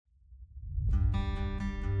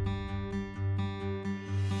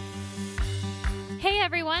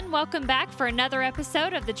everyone. Welcome back for another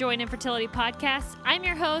episode of the Joy in Infertility podcast. I'm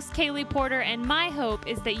your host, Kaylee Porter, and my hope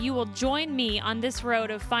is that you will join me on this road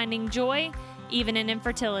of finding joy, even in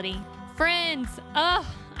infertility. Friends, I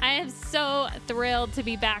am so thrilled to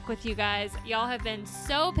be back with you guys. Y'all have been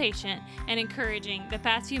so patient and encouraging the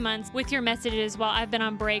past few months with your messages while I've been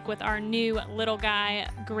on break with our new little guy,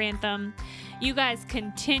 Grantham. You guys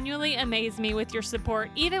continually amaze me with your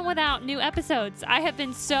support, even without new episodes. I have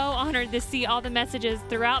been so honored to see all the messages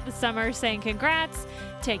throughout the summer saying congrats,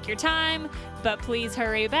 take your time, but please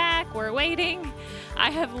hurry back, we're waiting.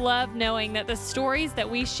 I have loved knowing that the stories that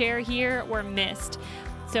we share here were missed.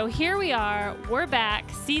 So here we are, we're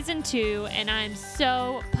back, season 2, and I'm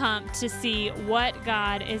so pumped to see what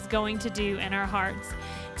God is going to do in our hearts.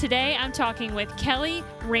 Today, I'm talking with Kelly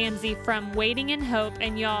Ramsey from Waiting in Hope,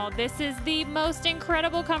 and y'all, this is the most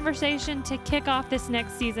incredible conversation to kick off this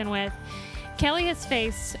next season with. Kelly has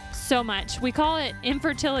faced so much. We call it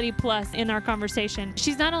Infertility Plus in our conversation.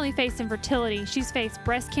 She's not only faced infertility, she's faced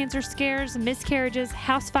breast cancer scares, miscarriages,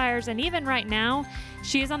 house fires, and even right now,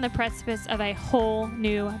 she is on the precipice of a whole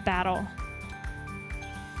new battle.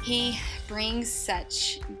 He brings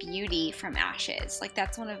such beauty from ashes. Like,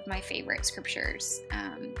 that's one of my favorite scriptures,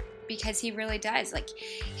 because he really does. Like,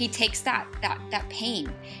 he takes that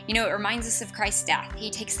pain. You know, it reminds us of Christ's death. He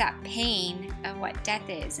takes that pain of what death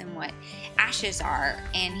is and what ashes are,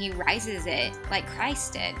 and he rises it like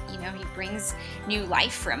Christ did. You know, he brings new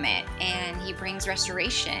life from it, and he brings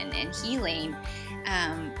restoration and healing,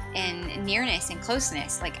 and nearness and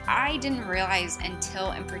closeness. Like, I didn't realize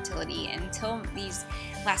until infertility, until these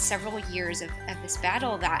last several years of this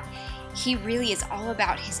battle, that he really is all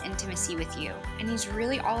about his intimacy with you. And he's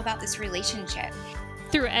really all about this relationship.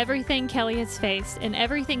 Through everything Kelly has faced and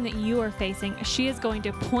everything that you are facing, she is going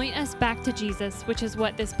to point us back to Jesus, which is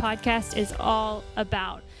what this podcast is all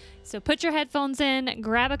about. So put your headphones in,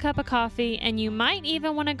 grab a cup of coffee, and you might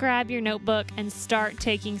even want to grab your notebook and start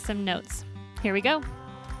taking some notes. Here we go.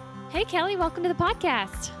 Hey, Kelly, welcome to the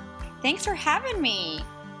podcast. Thanks for having me.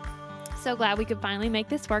 So glad we could finally make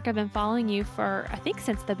this work. I've been following you for, I think,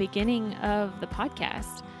 since the beginning of the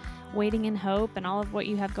podcast, Waiting in Hope and all of what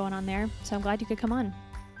you have going on there. So I'm glad you could come on.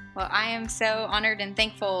 Well, I am so honored and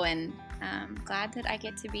thankful, and glad that I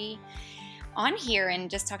get to be on here and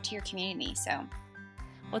just talk to your community. So,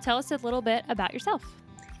 well, tell us a little bit about yourself.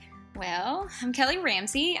 Well, I'm Kelly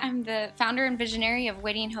Ramsey. I'm the founder and visionary of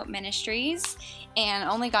Waiting in Hope Ministries, and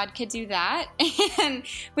only God could do that,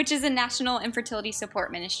 which is a national infertility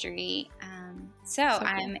support ministry. So cool.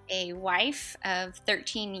 I'm a wife of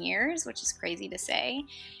 13 years, which is crazy to say.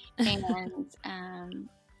 And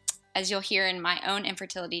as you'll hear in my own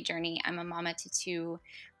infertility journey, I'm a mama to 2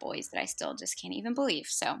 boys that I still just can't even believe.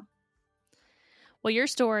 So. Well, your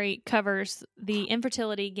story covers the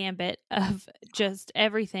infertility gambit of just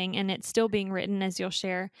everything, and it's still being written, as you'll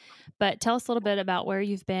share. But tell us a little bit about where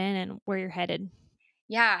you've been and where you're headed.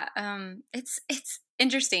 Yeah, it's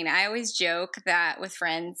interesting. I always joke that with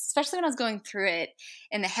friends, especially when I was going through it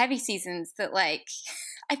in the heavy seasons, that like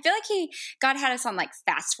I feel like God had us on like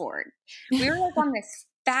fast forward. We were like on this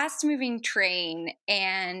fast moving train,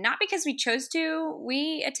 and not because we chose to.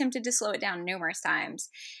 We attempted to slow it down numerous times,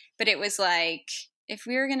 but it was like, if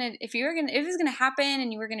it was gonna happen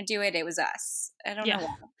and you were gonna do it, it was us. I don't know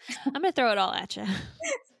why. I'm gonna throw it all at you.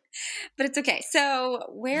 But it's okay. So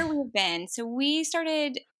where we've been, so we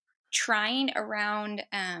started trying around,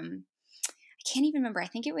 I can't even remember. I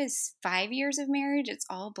think it was 5 years of marriage. It's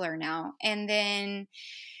all a blur now. And then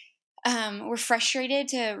we're frustrated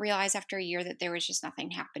to realize after a year that there was just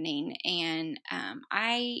nothing happening. And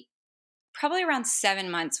I probably around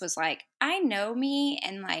 7 months was like, I know me,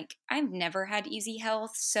 and like, I've never had easy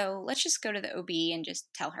health. So let's just go to the OB and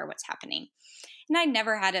just tell her what's happening. And I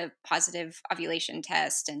never had a positive ovulation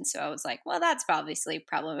test. And so I was like, well, that's obviously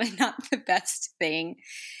probably not the best thing.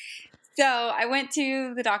 So I went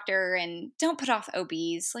to the doctor, and don't put off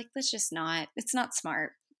OBs. Like, let's just not, it's not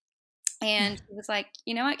smart. And he was like,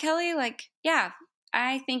 you know what, Kelly? Like, yeah,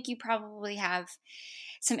 I think you probably have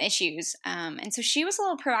some issues. And so she was a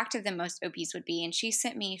little proactive than most OBs would be. And she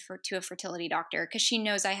sent me to a fertility doctor because she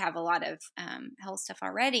knows I have a lot of health stuff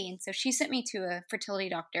already. And so she sent me to a fertility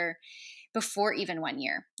doctor before even 1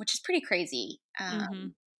 year, which is pretty crazy.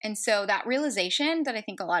 And so that realization that I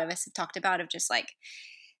think a lot of us have talked about, of just like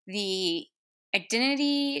the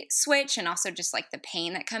identity switch, and also just like the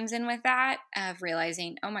pain that comes in with that, of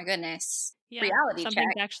realizing, oh my goodness, reality check.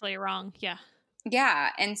 Something's actually wrong. Yeah. Yeah.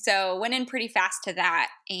 And so went in pretty fast to that,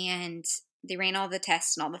 and they ran all the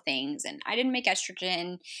tests and all the things, and I didn't make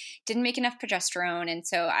estrogen, didn't make enough progesterone. And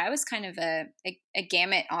so I was kind of a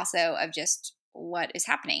gamut also of just what is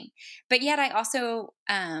happening? But yet I also,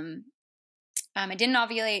 I didn't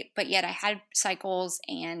ovulate, but yet I had cycles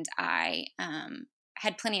and I,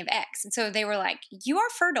 had plenty of eggs. And so they were like, you are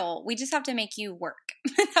fertile. We just have to make you work.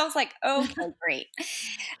 And I was like, okay, great.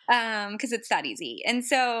 Cause it's that easy. And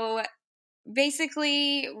so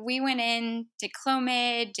basically we went in, did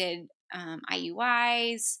Clomid, did,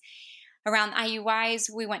 IUIs. Around IUIs,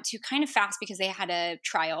 we went to kind of fast because they had a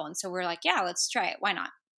trial. And so we are like, yeah, let's try it. Why not?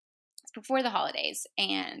 It's before the holidays.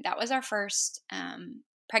 And that was our first,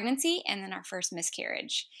 pregnancy and then our first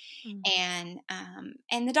miscarriage. And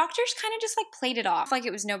the doctors kind of just like played it off like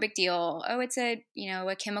it was no big deal. Oh, it's a,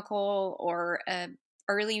 a chemical or a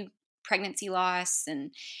early pregnancy loss.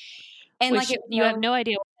 And like Which it was you have no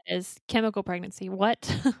idea what that is. Chemical pregnancy. What?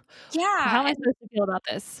 yeah. How am I supposed to feel about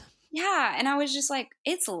this? Yeah. And I was just like,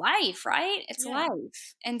 it's life, right? It's Yeah.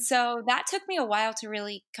 life. And so that took me a while to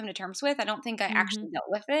really come to terms with. I don't think I actually dealt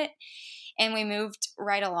with it. And we moved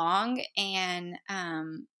right along and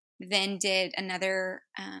then did another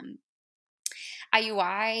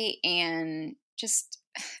IUI and just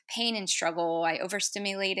pain and struggle. I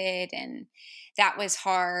overstimulated and that was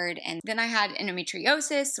hard. And then I had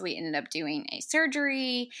endometriosis. So we ended up doing a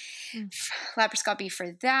surgery, laparoscopy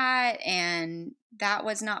for that. And that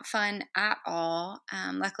was not fun at all.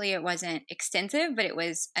 Luckily, it wasn't extensive, but it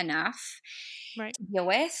was enough to deal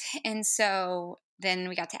with. And so then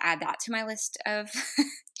we got to add that to my list of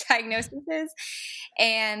diagnoses.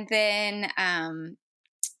 And then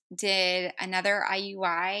did another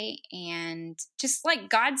IUI and just like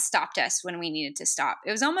God stopped us when we needed to stop.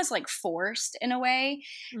 It was almost like forced in a way.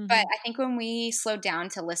 But I think when we slowed down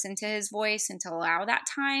to listen to his voice and to allow that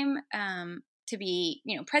time to be,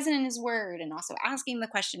 present in his word and also asking the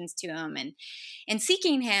questions to him and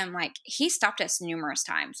seeking him, like he stopped us numerous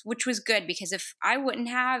times, which was good because if I wouldn't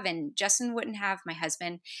have and Justin wouldn't have, my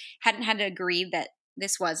husband hadn't had to agree that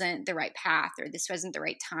this wasn't the right path or this wasn't the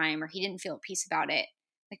right time or he didn't feel at peace about it,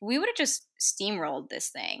 like we would have just steamrolled this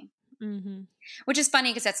thing, which is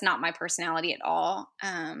funny because that's not my personality at all.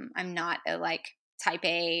 I'm not a like type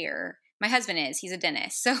A or my husband is, he's a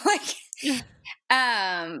dentist. So like,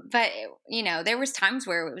 but there was times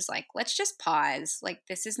where it was like, let's just pause. Like,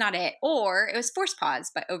 this is not it. Or it was forced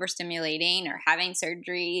pause by overstimulating or having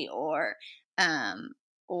surgery or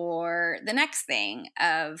the next thing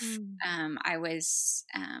of I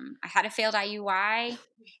had a failed IUI,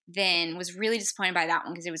 then was really disappointed by that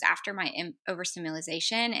one because it was after my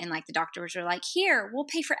overstimulation and like the doctors were like, here, we'll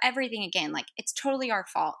pay for everything again. Like it's totally our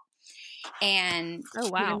fault. And oh,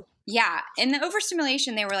 wow. Yeah. In the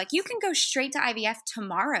overstimulation, they were like, you can go straight to IVF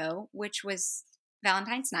tomorrow, which was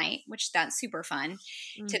Valentine's night, which that's super fun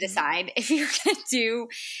to decide if you're going to do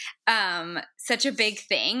such a big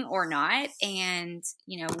thing or not. And,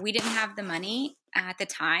 we didn't have the money at the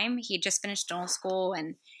time. He had just finished dental school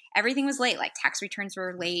and everything was late. Like tax returns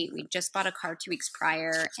were late. We just bought a car 2 weeks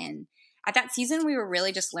prior. And at that season, we were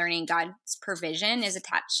really just learning God's provision is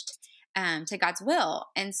attached to God's will.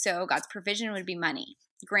 And so God's provision would be money.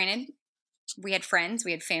 Granted, we had friends,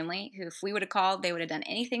 we had family who, if we would have called, they would have done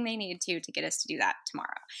anything they needed to get us to do that tomorrow.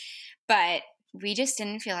 But we just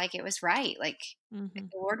didn't feel like it was right. Like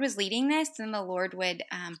if the Lord was leading this, then the Lord would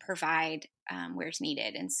provide where it's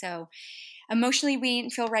needed. And so emotionally, we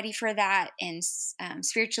didn't feel ready for that, and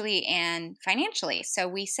spiritually and financially. So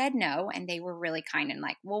we said no, and they were really kind and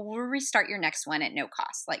like, well, we'll restart your next one at no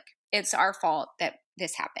cost. Like it's our fault that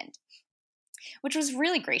this happened, which was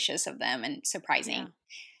really gracious of them and surprising.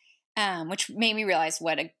 Yeah. Which made me realize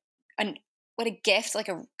what a gift like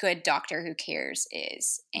a good doctor who cares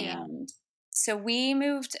is. And so we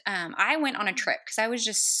moved. I went on a trip because I was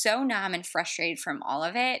just so numb and frustrated from all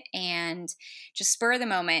of it, and just spur of the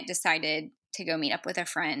moment decided to go meet up with a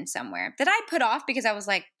friend somewhere that I put off because I was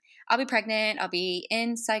like, I'll be pregnant, I'll be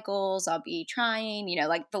in cycles, I'll be trying,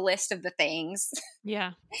 like the list of the things.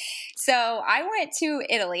 Yeah. So I went to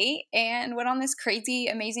Italy and went on this crazy,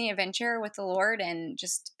 amazing adventure with the Lord and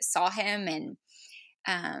just saw him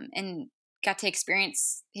and got to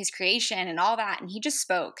experience his creation and all that. And he just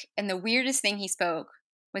spoke. And the weirdest thing he spoke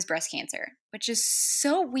was breast cancer, which is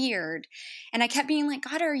so weird. And I kept being like,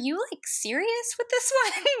 God, are you like serious with this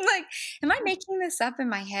one? Like, am I making this up in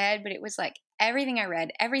my head? But it was like everything I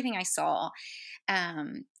read, everything I saw.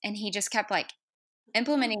 And he just kept like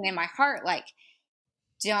implementing in my heart, like,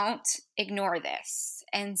 don't ignore this.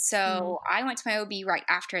 And so I went to my OB right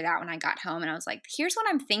after that when I got home and I was like, here's what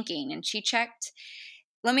I'm thinking. And she checked.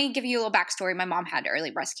 Let me give you a little backstory. My mom had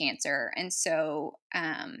early breast cancer. And so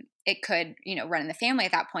it could, run in the family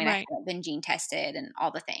at that point. Right. I hadn't been gene tested and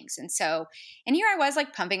all the things. And so, and here I was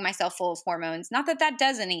like pumping myself full of hormones. Not that that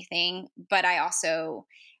does anything, but I also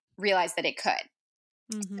realize that it could.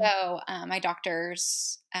 Mm-hmm. So my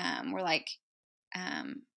doctors were like,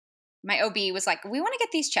 my OB was like, we want to get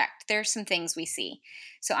these checked. There's some things we see.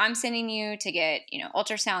 So I'm sending you to get,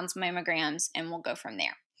 ultrasounds, mammograms, and we'll go from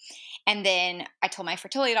there. And then I told my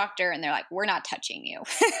fertility doctor, and they're like, we're not touching you.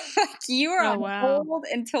 Like, you are Oh, on wow. hold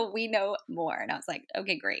until we know more. And I was like,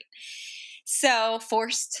 okay, great. So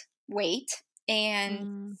forced wait. And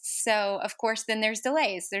Mm. so, of course, then there's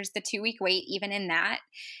delays. There's the 2-week wait, even in that,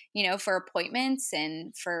 for appointments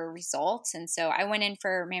and for results. And so I went in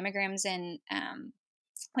for mammograms and,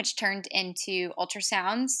 which turned into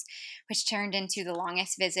ultrasounds, which turned into the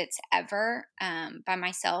longest visits ever by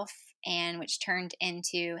myself, and which turned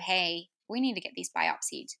into, hey, we need to get these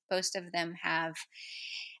biopsied. Most of them have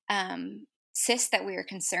cysts that we were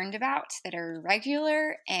concerned about that are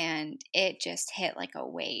regular, and it just hit like a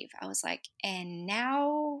wave. I was like, and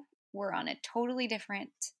now we're on a totally different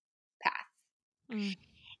path. Mm.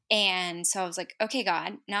 And so I was like, okay,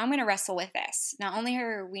 God, now I'm going to wrestle with this. Not only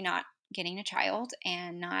are we not getting a child,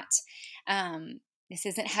 and not, this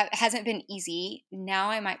hasn't been easy. Now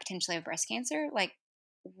I might potentially have breast cancer. Like,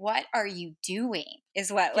 what are you doing?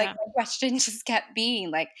 Is what, like, Yeah. my question just kept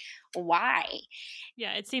being like, why?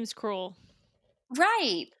 Yeah. It seems cruel.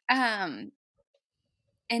 Right. And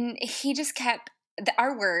he just kept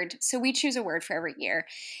our word. So we choose a word for every year,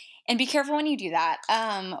 and be careful when you do that.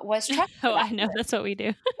 Was trust for Oh, that I know. year. That's what we do.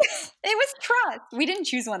 It was trust. We didn't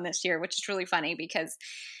choose one this year, which is really funny because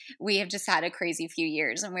we have just had a crazy few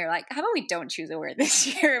years, and we were like, how about we don't choose a word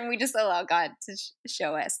this year, and we just allow God to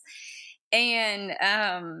show us. And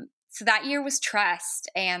so that year was trust,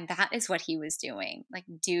 and that is what he was doing. Like,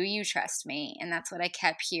 do you trust me? And that's what I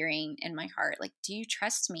kept hearing in my heart. Like, do you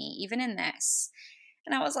trust me even in this?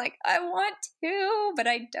 And I was like, I want to, but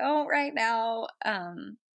I don't right now.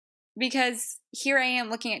 Because here I am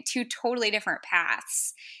looking at two totally different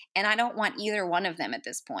paths, and I don't want either one of them at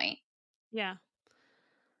this point. Yeah.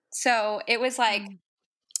 So it was like, Mm.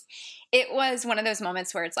 it was one of those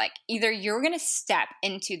moments where it's like, either you're going to step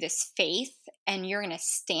into this faith and you're going to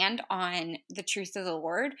stand on the truth of the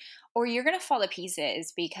Lord, or you're going to fall to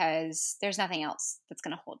pieces because there's nothing else that's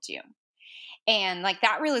going to hold you. And like,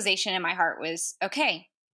 that realization in my heart was, okay,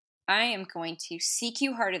 I am going to seek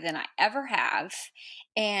you harder than I ever have.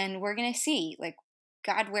 And we're going to see, like,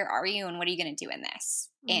 God, where are you? And what are you going to do in this?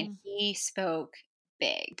 And Mm. he spoke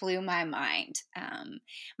big, blew my mind.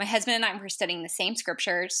 My husband and I were studying the same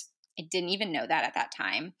scriptures. I didn't even know that at that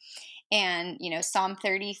time. And, Psalm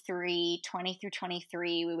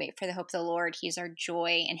 33:20-23, we wait for the hope of the Lord. He's our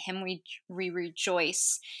joy. In him we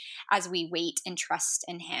rejoice as we wait and trust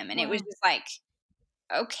in him. And it was Wow. just like,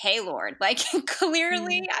 okay, Lord, like,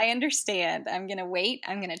 clearly Mm. I understand. I'm going to wait.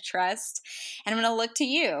 I'm going to trust, and I'm going to look to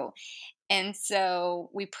you. And so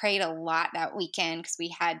we prayed a lot that weekend because we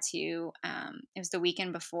had to, it was the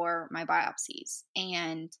weekend before my biopsies.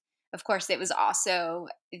 And of course, it was also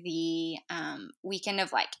the weekend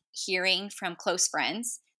of like hearing from close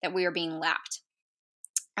friends that we were being lapped.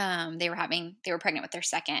 They were pregnant with their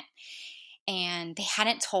second, and they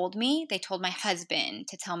hadn't told me. They told my husband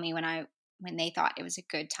to tell me when they thought it was a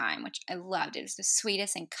good time, which I loved. It was the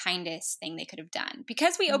sweetest and kindest thing they could have done,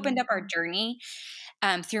 because we opened up our Mhm. journey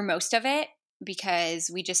through most of it, because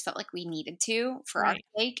we just felt like we needed to, for our Right.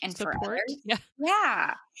 sake and for Support. others. Yeah.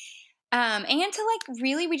 Yeah. And to like,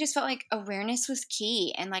 really, we just felt like awareness was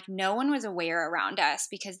key, and like no one was aware around us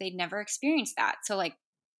because they'd never experienced that. So like,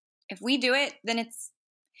 if we do it, then if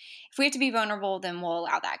we have to be vulnerable, then we'll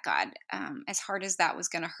allow that, God. As hard as that was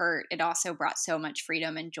going to hurt, it also brought so much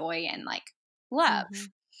freedom and joy and like love.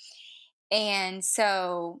 Mhm. And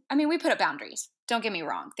so, I mean, we put up boundaries. Don't get me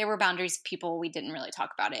wrong. There were boundaries of people. We didn't really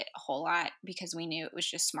talk about it a whole lot because we knew it was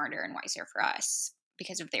just smarter and wiser for us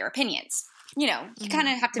because of their opinions. You kind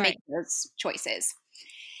Mhm. of have to make Right. those choices.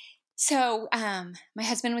 So, my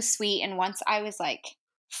husband was sweet. And once I was like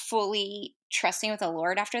fully trusting with the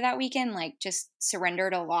Lord after that weekend, like just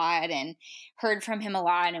surrendered a lot and heard from him a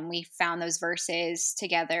lot. And we found those verses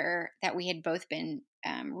together that we had both been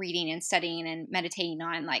reading and studying and meditating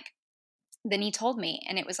on. Like, then he told me,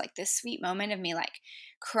 and it was like this sweet moment of me like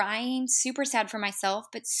crying, super sad for myself,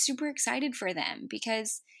 but super excited for them,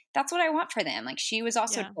 because that's what I want for them. Like, she was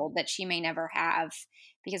also Yeah. told that she may never have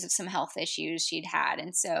because of some health issues she'd had.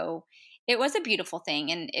 And so it was a beautiful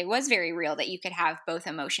thing, and it was very real that you could have both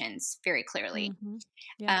emotions very clearly. Mhm.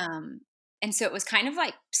 Yeah. Um, and so it was kind of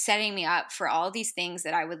like setting me up for all these things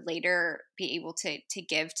that I would later be able to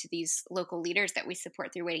give to these local leaders that we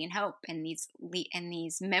support through Waiting in Hope, and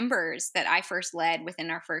these members that I first led within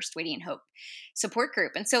our first Waiting in Hope support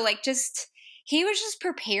group. And so like, just he was just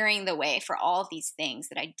preparing the way for all of these things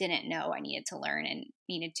that I didn't know I needed to learn and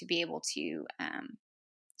needed to be able to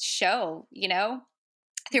show,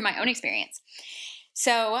 through my own experience.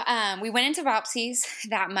 So we went into biopsies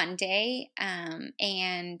that Monday.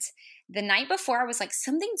 And the night before, I was like,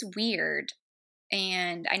 something's weird.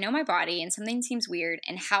 And I know my body and something seems weird.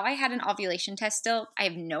 And how I had an ovulation test still, I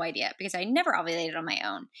have no idea because I never ovulated on my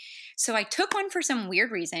own. So I took one for some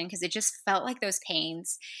weird reason because it just felt like those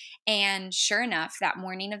pains. And sure enough, that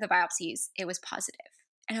morning of the biopsies, it was positive.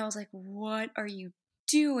 And I was like, what are you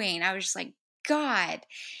doing? I was just like, God.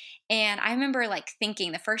 And I remember like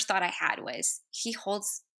thinking the first thought I had was, he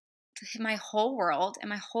holds my whole world and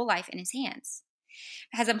my whole life in his hands.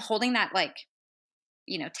 As I'm holding that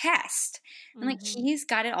test, and like he's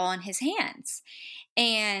got it all in his hands.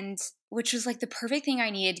 And which was like the perfect thing I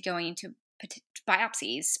needed going into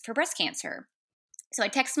biopsies for breast cancer. So I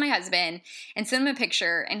text my husband and send him a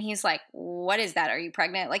picture, and he's like, what is that? Are you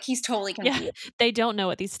pregnant? Like, he's totally confused. Yeah, they don't know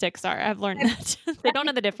what these sticks are. I've learned that. They don't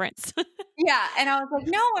know the difference. Yeah. And I was like,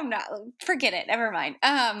 no, I'm not. Forget it. Never mind.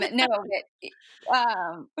 No,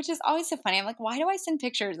 which is always so funny. I'm like, why do I send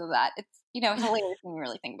pictures of that? It's, hilarious when you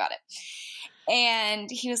really think about it. And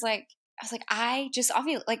he was like, I was like, I just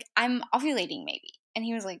ovulate, like I'm ovulating maybe. And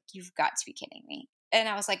he was like, you've got to be kidding me. And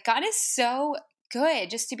I was like, God is so good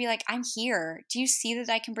just to be like, I'm here. Do you see that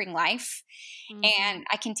I can bring life and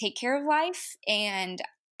I can take care of life and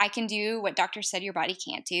I can do what doctors said your body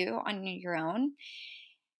can't do on your own?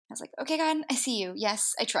 I was like, okay, God, I see you.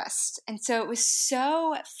 Yes, I trust. And so it was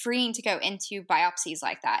so freeing to go into biopsies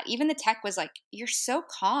like that. Even the tech was like, you're so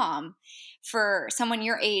calm for someone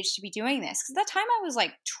your age to be doing this. Because at that time I was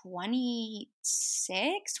like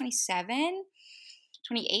 26, 27,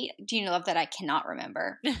 28. Do you love that I cannot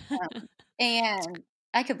remember? And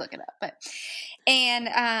I could look it up.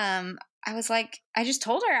 I was like, I just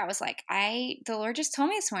told her, I was like, the Lord just told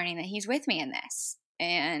me this morning that he's with me in this.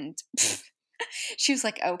 And she was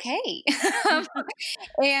like, okay.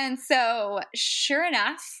 And so sure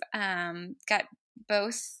enough, got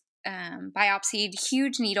both biopsied,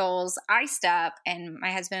 huge needles, iced up. And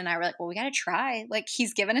my husband and I were like, well, we got to try. Like,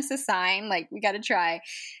 he's given us a sign. Like, we got to try.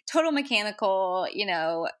 Total mechanical,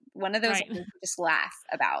 one of those Right. we just laugh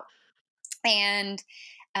about. And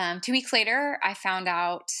 2 weeks later, I found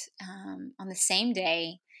out on the same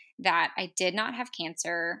day that I did not have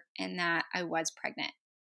cancer and that I was pregnant.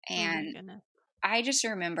 And I just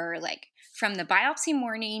remember, like, from the biopsy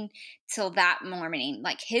morning till that morning,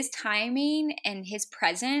 like, his timing and his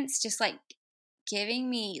presence just, like, giving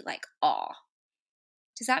me, like, awe.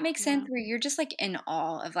 Does that make sense? Where you're just, like, in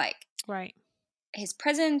awe of, like, right, his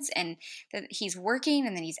presence and that he's working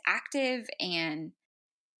and that he's active, and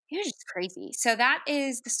it was just crazy. So that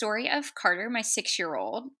is the story of Carter, my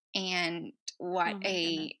 6-year-old, and what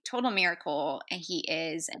a total miracle he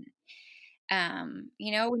is. And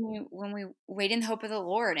when we wait in the hope of the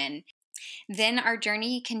Lord. And then our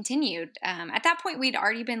journey continued. At that point, we'd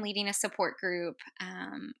already been leading a support group.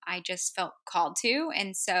 I just felt called to.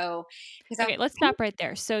 And so, okay, let's stop right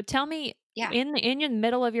there. So tell me, in the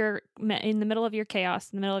middle of your chaos,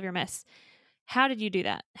 in the middle of your mess, how did you do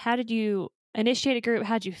that? How did you initiate a group?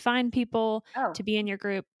 How did you find people to be in your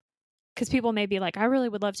group? Because people may be like, I really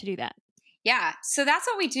would love to do that. Yeah. So that's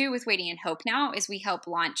what we do with Waiting in Hope now is we help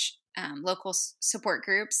launch local support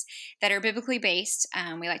groups that are biblically based.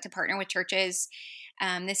 We like to partner with churches.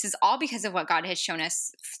 This is all because of what God has shown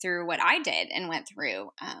us through what I did and went through.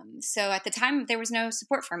 So at the time, there was no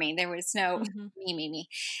support for me. There was no me.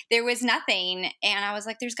 There was nothing. And I was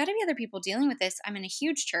like, there's got to be other people dealing with this. I'm in a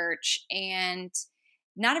huge church and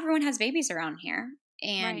not everyone has babies around here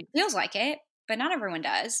and feels like it, but not everyone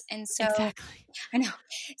does. And so I know.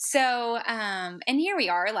 So, and here we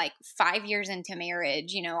are, like 5 years into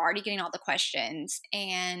marriage, already getting all the questions.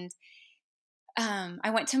 And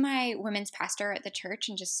I went to my women's pastor at the church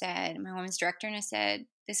and just said, my women's director, and I said,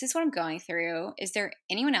 this is what I'm going through. Is there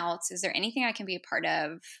anyone else? Is there anything I can be a part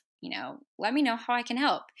of? Let me know how I can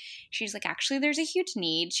help. She's like, actually, there's a huge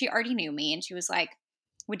need. She already knew me. And she was like,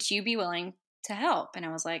 would you be willing to help? And I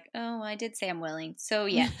was like, oh, I did say I'm willing. So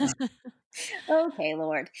yeah. Okay,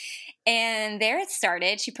 Lord. And there it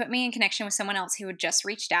started. She put me in connection with someone else who had just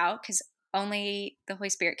reached out because only the Holy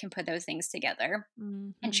Spirit can put those things together.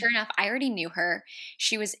 And sure enough, I already knew her.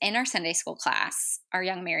 She was in our Sunday school class, our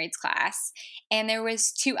young marrieds class. And there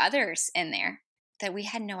was 2 others in there that we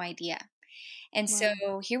had no idea. And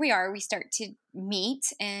so here we are, we start to meet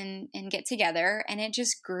and get together, and it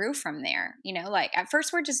just grew from there. Like at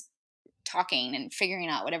first we're just talking and figuring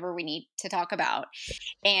out whatever we need to talk about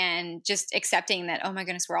and just accepting that, oh my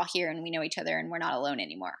goodness, we're all here and we know each other and we're not alone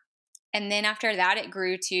anymore. And then after that, it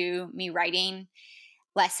grew to me writing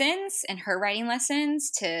lessons and her writing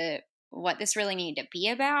lessons to what this really needed to be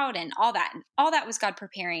about and all that. And all that was God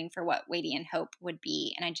preparing for what Waiting in Hope would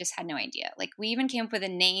be. And I just had no idea. Like, we even came up with a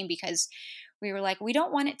name because we were like, we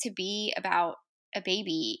don't want it to be about a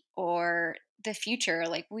baby or the future.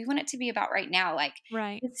 Like, we want it to be about right now. Like,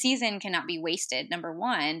 Right. this season cannot be wasted, number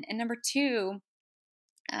one. And number two,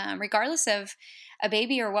 regardless of a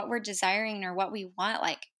baby or what we're desiring or what we want,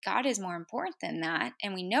 like, God is more important than that.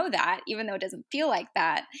 And we know that, even though it doesn't feel like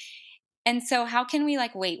that. And so how can we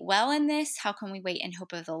like wait well in this? How can we wait in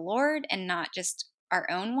hope of the Lord and not just our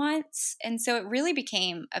own wants? And so it really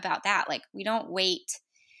became about that. Like, we don't wait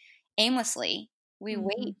aimlessly. We Mm-hmm.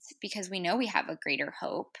 wait because we know we have a greater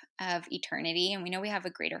hope of eternity, and we know we have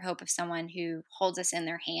a greater hope of someone who holds us in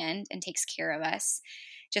their hand and takes care of us,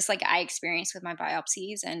 just like I experienced with my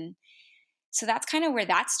biopsies. And so that's kind of where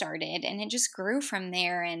that started, and it just grew from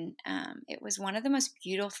there. And it was one of the most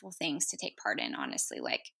beautiful things to take part in, honestly.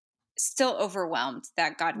 Like, still overwhelmed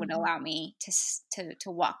that God would Mm-hmm. allow me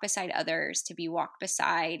to walk beside others, to be walked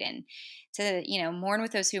beside, and to, you know, mourn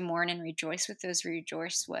with those who mourn and rejoice with those who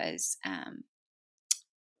rejoice was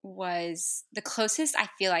the closest I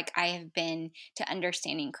feel like I have been to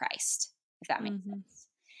understanding Christ, if that makes Mm-hmm. sense.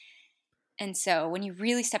 And so when you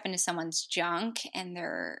really step into someone's junk and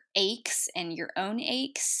their aches and your own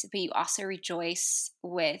aches, but you also rejoice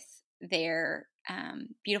with their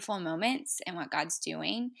beautiful moments and what God's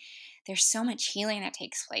doing, there's so much healing that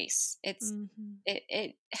takes place. Mm-hmm.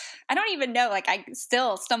 It I don't even know, like, I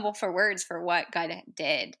still stumble for words for what God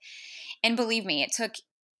did. And believe me, it took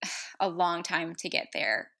a long time to get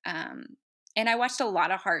there. And I watched a lot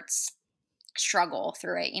of hearts struggle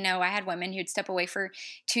through it. You know, I had women who'd step away for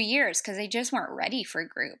 2 years because they just weren't ready for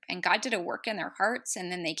group. And God did a work in their hearts.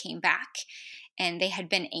 And then they came back and they had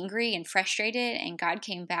been angry and frustrated. And God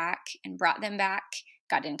came back and brought them back.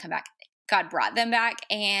 God didn't come back, God brought them back.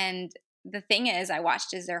 And the thing is, I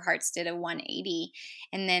watched as their hearts did a 180,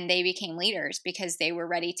 and then they became leaders because they were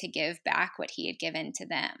ready to give back what He had given to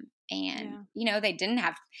them. And, Yeah. you know, they didn't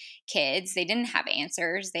have kids, they didn't have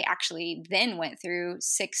answers. They actually then went through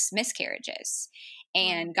 6 miscarriages, Wow.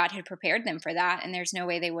 and God had prepared them for that. And there's no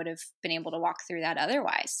way they would have been able to walk through that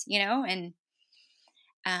otherwise, you know? And,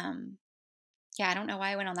 yeah, I don't know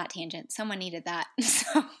why I went on that tangent. Someone needed that.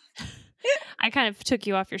 So I kind of took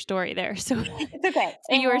you off your story there. So, it's okay.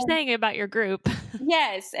 so you were saying about your group.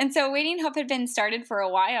 Yes. And so Waiting Hope had been started for a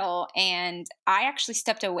while, and I actually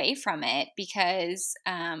stepped away from it because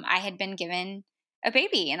I had been given a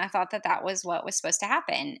baby, and I thought that that was what was supposed to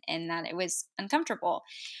happen and that it was uncomfortable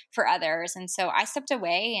for others. And so I stepped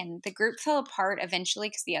away, and the group fell apart eventually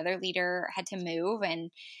because the other leader had to move,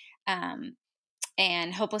 um,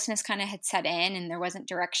 and hopelessness kind of had set in, and there wasn't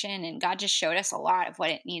direction. And God just showed us a lot of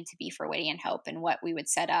what it needed to be for Waiting in Hope and what we would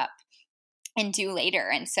set up and do later.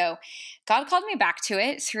 And so God called me back to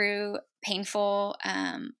it through painful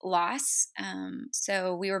loss.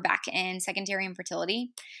 So we were back in secondary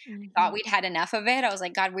infertility. I Mm-hmm. thought we'd had enough of it. I was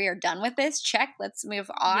like, God, we are done with this. Check. Let's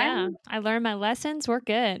move Yeah. on. I learned my lessons. We're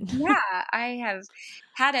good. Yeah, I have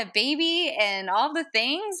had a baby and all the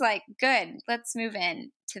things. Like, good. Let's move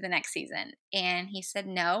in to the next season. And He said,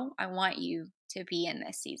 no, I want you to be in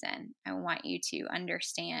this season. I want you to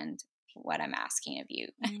understand what I'm asking of you.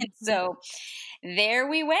 Mm-hmm. So there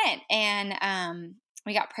we went. And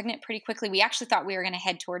we got pregnant pretty quickly. We actually thought we were going to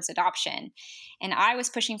head towards adoption. And I was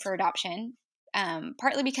pushing for adoption,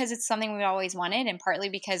 partly because it's something we always wanted, and partly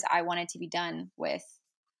because I wanted to be done with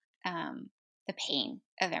the pain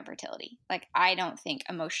of infertility. Like, I don't think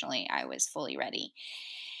emotionally I was fully ready.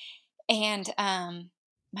 And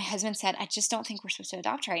my husband said, I just don't think we're supposed to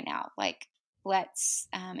adopt right now. Like, let's,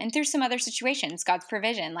 and through some other situations, God's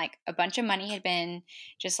provision, like a bunch of money had been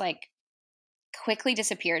just like quickly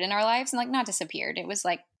disappeared in our lives. And like, not disappeared, it was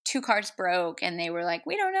like 2 cars broke and they were like,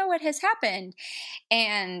 we don't know what has happened.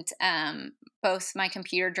 And both my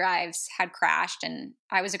computer drives had crashed, and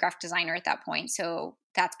I was a graphic designer at that point. So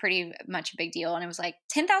that's pretty much a big deal. And it was like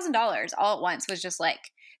 $10,000 all at once was just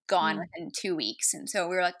like gone Mm. within 2 weeks. And so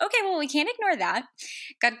we were like, okay, well, we can't ignore that.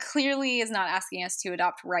 God clearly is not asking us to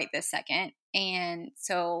adopt right this second. And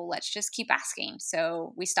so let's just keep asking.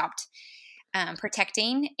 So we stopped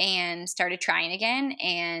protecting and started trying again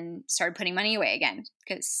and started putting money away again,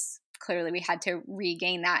 because clearly we had to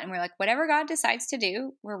regain that. And we're like, whatever God decides to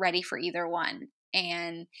do, we're ready for either one.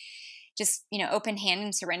 And just, you know, open hand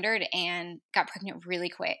and surrendered, and got pregnant really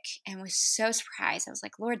quick and was so surprised. I was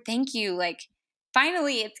like, Lord, thank you. Like,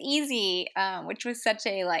 finally it's easy, which was such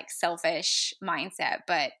a like selfish mindset,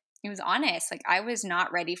 but it was honest. Like, I was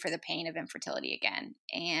not ready for the pain of infertility again.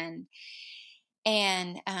 And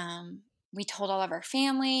And we told all of our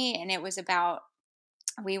family, and it was about,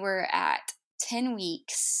 we were at 10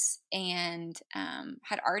 weeks and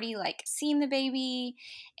had already like seen the baby,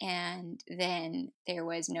 and then there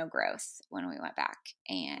was no growth when we went back,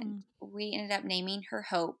 and we ended up naming her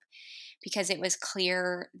Hope because it was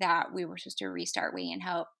clear that we were supposed to restart Waiting in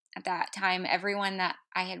Hope. At that time, everyone that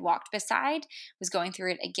I had walked beside was going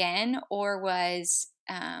through it again, or was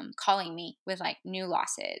calling me with like new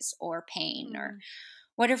losses or pain or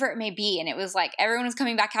whatever it may be. And it was like everyone was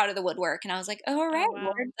coming back out of the woodwork, and I was like, oh, all right, Oh, wow.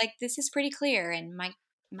 Lord, like this is pretty clear. And my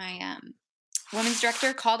women's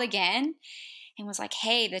director called again and was like,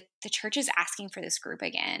 hey, the church is asking for this group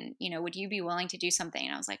again. Would you be willing to do something?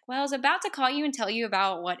 And I was like, well, I was about to call you and tell you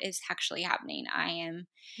about what is actually happening. I am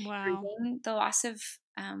grieving the loss of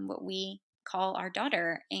what we call our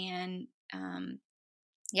daughter. And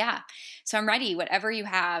yeah, so I'm ready, whatever you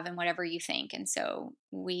have and whatever you think. And so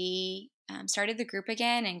we started the group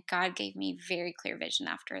again, and God gave me very clear vision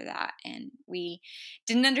after that. And we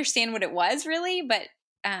didn't understand what it was really, but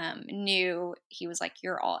knew He was like,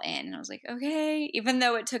 you're all in. And I was like, okay, even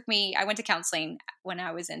though it took me, I went to counseling when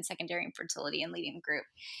I was in secondary infertility and leading the group.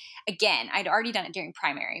 Again, I'd already done it during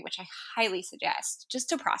primary, which I highly suggest just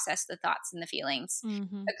to process the thoughts and the feelings.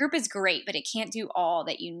 A group is great, but it can't do all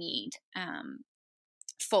that you need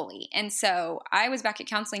fully. And so I was back at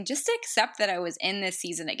counseling just to accept that I was in this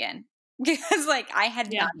season again, because like I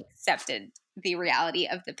had not accepted the reality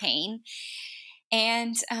of the pain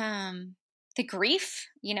and the grief,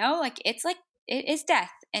 like it's like it is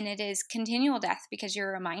death, and it is continual death because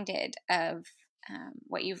you're reminded of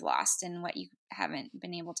what you've lost and what you haven't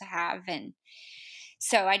been able to have. And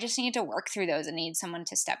so I just needed to work through those and need someone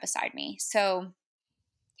to step beside me. So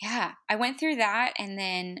yeah, I went through that, and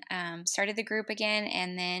then started the group again.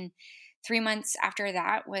 And then 3 months after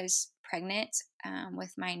that was pregnant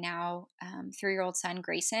with my now 3-year-old son,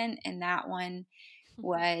 Grayson. And that one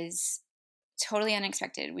was totally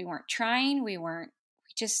unexpected. We weren't trying. We were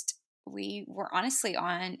honestly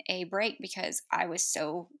on a break because I was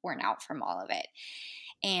so worn out from all of it.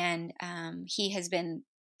 And he has been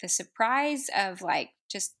the surprise of like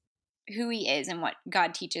just who he is and what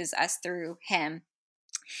God teaches us through him.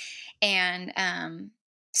 And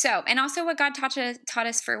and also what God taught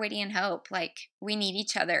us for Waiting in Hope. Like we need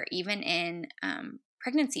each other even in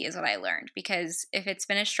pregnancy is what I learned, because if it's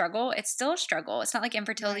been a struggle, it's still a struggle. It's not like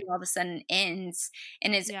infertility all of a sudden ends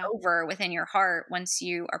and is over within your heart once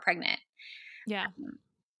you are pregnant. Yeah.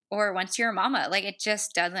 Or once you're a mama. Like it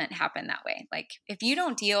just doesn't happen that way. Like if you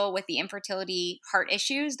don't deal with the infertility heart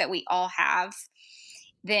issues that we all have,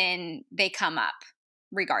 then they come up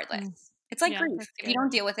regardless. It's like grief. If you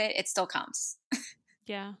don't deal with it, it still comes.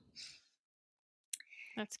 Yeah.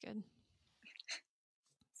 That's good.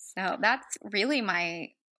 So that's really my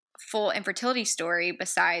full infertility story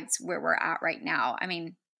besides where we're at right now. I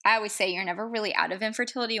mean, I always say you're never really out of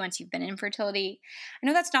infertility once you've been in infertility. I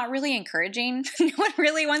know that's not really encouraging. No one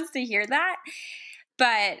really wants to hear that.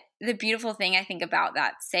 But the beautiful thing I think about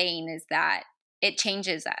that saying is that it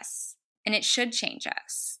changes us, and it should change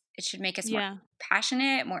us. It should make us more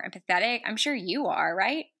passionate, more empathetic. I'm sure you are,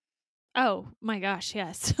 right? Oh my gosh,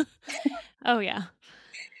 yes. Oh yeah.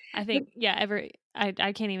 I think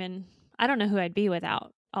I can't even, I don't know who I'd be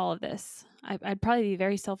without all of this. I'd probably be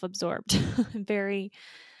very self-absorbed, very,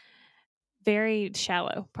 very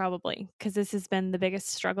shallow probably, because this has been the biggest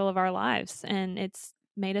struggle of our lives, and it's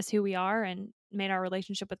made us who we are and made our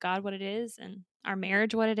relationship with God what it is and our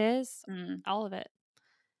marriage what it is, all of it.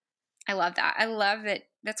 I love that. I love that.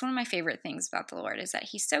 That's one of my favorite things about the Lord is that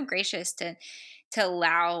He's so gracious to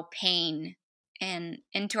allow pain and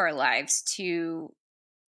into our lives to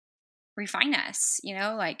refine us.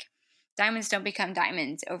 Like diamonds don't become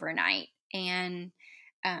diamonds overnight. And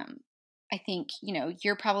I think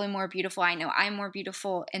you're probably more beautiful. I know I'm more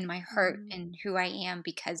beautiful in my heart and who I am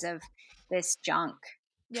because of this junk.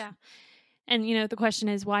 Yeah. And the question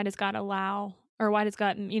is, why does God allow, or why does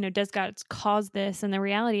God, does God cause this? And the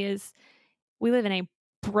reality is, we live in a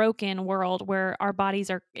broken world where our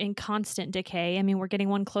bodies are in constant decay. I mean, we're getting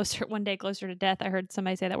one day closer to death. I heard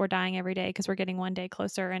somebody say that we're dying every day because we're getting one day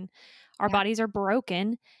closer, and our bodies are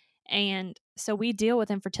broken. And so we deal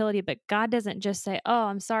with infertility, but God doesn't just say, oh,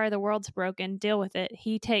 I'm sorry, the world's broken, deal with it.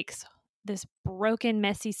 He takes this broken,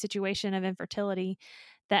 messy situation of infertility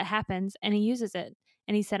that happens, and He uses it.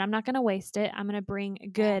 And He said, I'm not going to waste it. I'm going to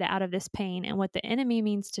bring good out of this pain. And what the enemy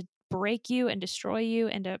means to break you and destroy you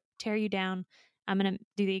and to tear you down, I'm going to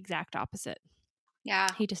do the exact opposite. Yeah.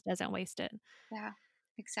 He just doesn't waste it. Yeah,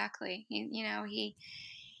 exactly.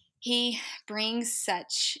 He brings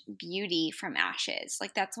such beauty from ashes.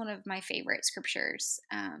 Like that's one of my favorite scriptures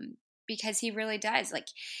because he really does. Like,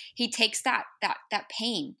 he takes that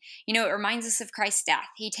pain. You know, it reminds us of Christ's death.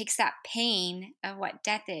 He takes that pain of what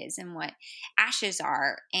death is and what ashes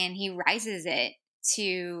are, and he rises it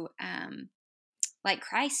to, like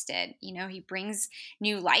Christ did. You know, he brings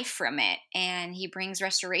new life from it, and he brings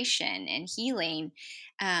restoration and healing,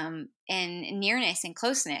 and nearness and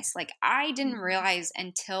closeness. Like, I didn't realize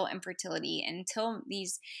until infertility, until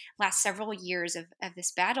these last several years of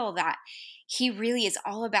this battle, that he really is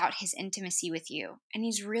all about his intimacy with you. And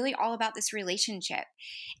he's really all about this relationship.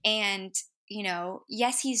 And, you know,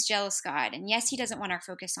 yes, he's jealous God. And yes, he doesn't want our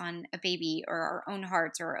focus on a baby or our own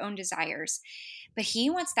hearts or our own desires, but he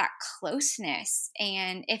wants that closeness.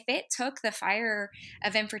 And if it took the fire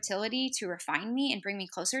of infertility to refine me and bring me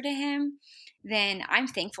closer to him, then I'm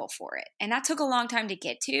thankful for it. And that took a long time to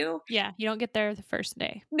get to. Yeah, you don't get there the first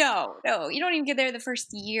day. No, you don't even get there the first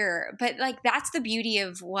year. But like, that's the beauty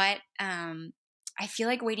of what I feel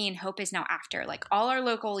like Waiting in Hope is now after. Like, all our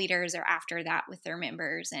local leaders are after that with their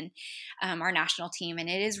members, and our national team. And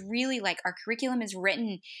it is really like, our curriculum is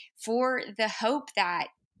written for the hope that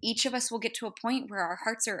each of us will get to a point where our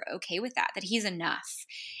hearts are okay with that he's enough,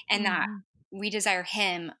 and that we desire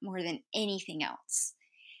him more than anything else.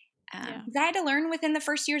 I had to learn within the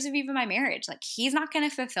first years of even my marriage, like, he's not going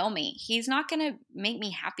to fulfill me. He's not going to make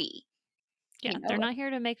me happy. Yeah, you know? They're not here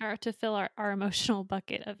to fill our emotional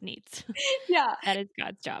bucket of needs. Yeah. That is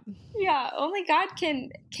God's job. Yeah, only God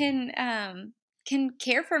can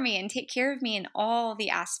care for me and take care of me in all the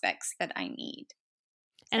aspects that I need.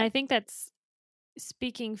 So. And I think that's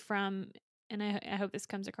speaking from, and I hope this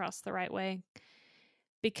comes across the right way,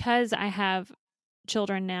 because I have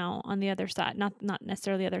children now on the other side, not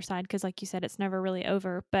necessarily the other side, because like you said, it's never really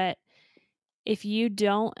over. But if you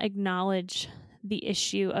don't acknowledge the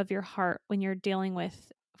issue of your heart when you're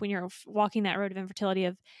when you're walking that road of infertility,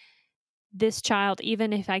 of this child,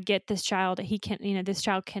 even if I get this child, he can't, this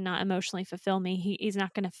child cannot emotionally fulfill me. He's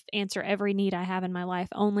not going to answer every need I have in my life.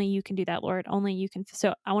 Only you can do that, Lord. Only you can.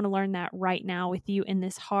 So I want to learn that right now with you in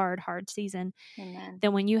this hard season. Amen.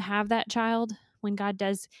 Then when you have that child, when God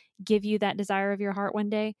does give you that desire of your heart one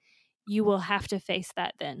day, you will have to face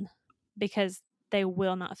that then, because they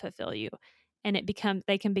will not fulfill you. And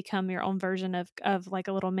they can become your own version of like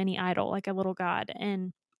a little mini idol, like a little God.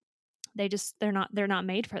 And they're not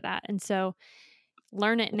made for that. And so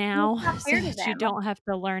learn it now so that you don't have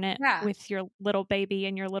to learn it with your little baby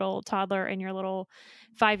and your little toddler and your little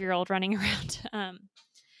 5-year-old running around.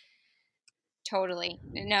 Totally.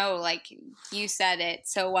 No, like you said it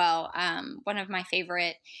so well. One of my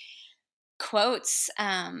favorite quotes,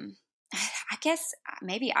 I guess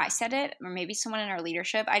maybe I said it, or maybe someone in our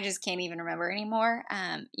leadership, I just can't even remember anymore.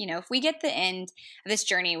 If we get the end of this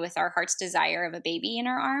journey with our heart's desire of a baby in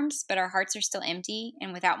our arms, but our hearts are still empty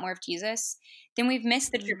and without more of Jesus, then we've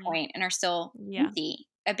missed the true point and are still empty.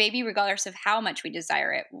 A baby, regardless of how much we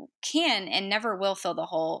desire it, can and never will fill the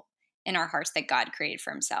hole in our hearts that God created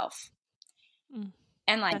for himself.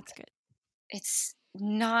 And like, that's good. It's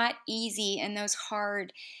not easy in those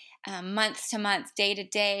hard month to month, day to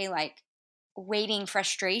day, like waiting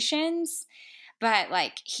frustrations, but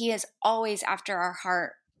like, he is always after our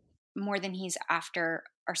heart more than he's after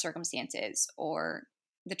our circumstances or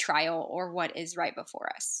the trial or what is right before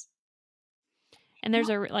us. And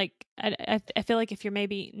there's I feel like if you're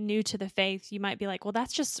maybe new to the faith, you might be like, well,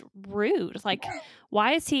 that's just rude. Like,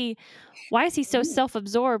 why is he so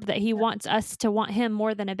self-absorbed that he wants us to want him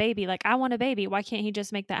more than a baby? Like, I want a baby. Why can't he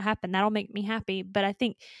just make that happen? That'll make me happy. But I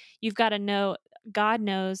think you've got to know, God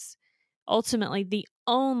knows ultimately the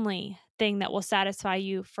only thing that will satisfy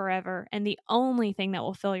you forever, and the only thing that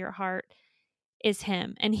will fill your heart is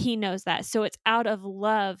him. And he knows that. So it's out of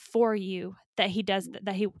love for you that he does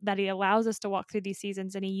that he allows us to walk through these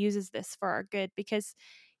seasons, and he uses this for our good, because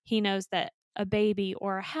he knows that a baby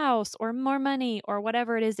or a house or more money or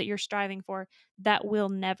whatever it is that you're striving for, that will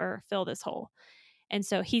never fill this hole. And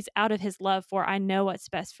so he's out of his love for, I know what's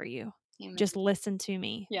best for you. Amen. Just listen to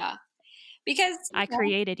me. Yeah. Because I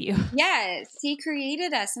created you. Yes, he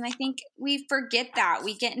created us. And I think we forget that.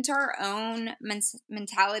 We get into our own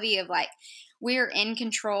mentality of like, we're in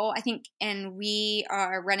control, I think, and we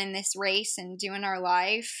are running this race and doing our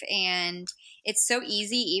life. And it's so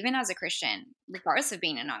easy, even as a Christian, regardless of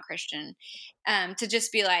being a non-Christian, to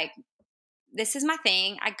just be like, this is my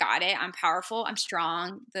thing. I got it. I'm powerful. I'm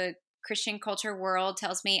strong. The Christian culture world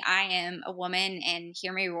tells me I am a woman and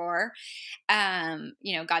hear me roar.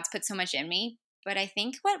 God's put so much in me. But I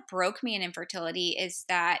think what broke me in infertility is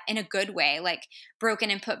that, in a good way, like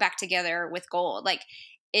broken and put back together with gold, like,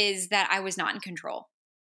 is that I was not in control.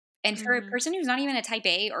 And for a person who's not even a type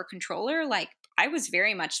A or controller, like, I was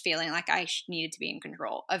very much feeling like I needed to be in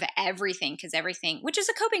control of everything, because everything, which is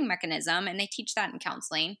a coping mechanism, and they teach that in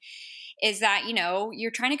counseling, is that,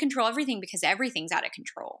 you're trying to control everything because everything's out of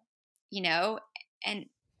control, and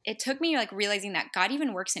it took me like realizing that God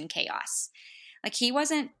even works in chaos. Like he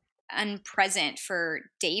wasn't unpresent for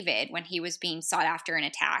David when he was being sought after and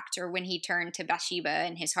attacked, or when he turned to Bathsheba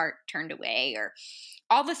and his heart turned away, or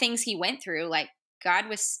all the things he went through. Like God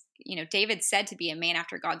was, David said to be a man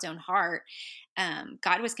after God's own heart.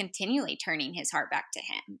 God was continually turning his heart back to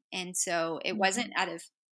him. And so it wasn't out of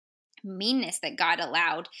meanness that God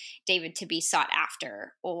allowed David to be sought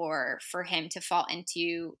after, or for him to fall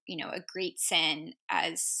into, a great sin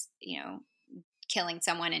as, killing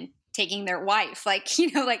someone and taking their wife, like,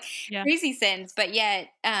 like crazy sins. But yet,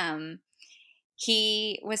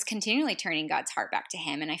 he was continually turning God's heart back to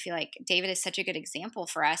him. And I feel like David is such a good example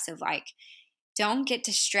for us of like, don't get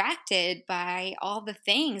distracted by all the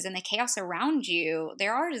things and the chaos around you.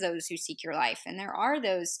 There are those who seek your life, and there are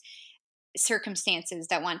those circumstances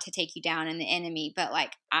that want to take you down, and the enemy. But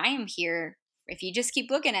like, I am here. If you just keep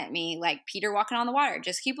looking at me, like Peter walking on the water,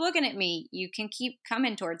 just keep looking at me. You can keep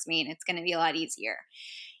coming towards me, and it's going to be a lot easier.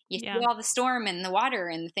 You see all the storm and the water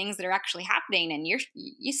and the things that are actually happening, and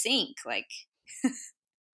you sink, like,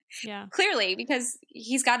 clearly, because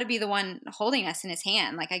he's got to be the one holding us in his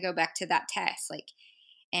hand. Like I go back to that test, like,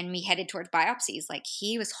 and me headed towards biopsies, like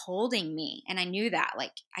he was holding me, and I knew that,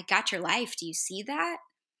 like, I got your life. Do you see that?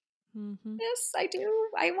 Mm-hmm. Yes, I do.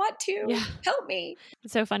 I want to. Yeah. Help me.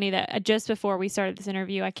 It's so funny that just before we started this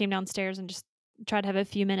interview, I came downstairs and just tried to have a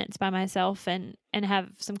few minutes by myself and have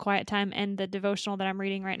some quiet time. And the devotional that I'm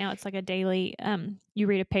reading right now, it's like a daily, you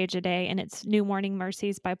read a page a day, and it's New Morning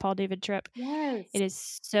Mercies by Paul David Tripp. Yes. It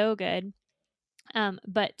is so good.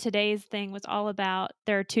 But today's thing was all about,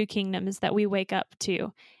 there are two kingdoms that we wake up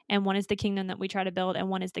to, and one is the kingdom that we try to build, and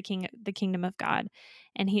one is the kingdom of God.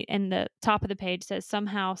 And the top of the page says,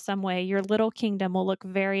 somehow, some way, your little kingdom will look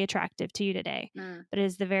very attractive to you today, but it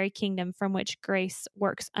is the very kingdom from which grace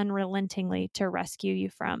works unrelentingly to rescue you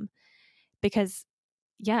from. Because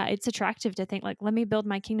it's attractive to think like, let me build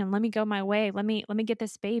my kingdom, let me go my way, let me get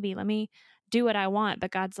this baby, let me do what I want.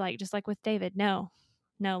 But God's like, just like with David, no,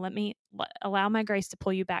 let me allow my grace to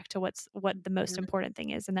pull you back to what the most important thing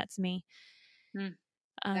is, and that's me.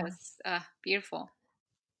 That was beautiful.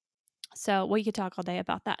 So we could talk all day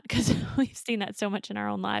about that, because we've seen that so much in our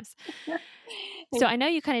own lives. So I know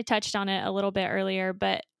you kind of touched on it a little bit earlier,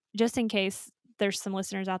 but just in case there's some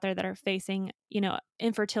listeners out there that are facing,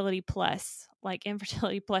 infertility plus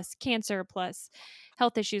cancer plus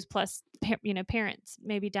health issues plus, parents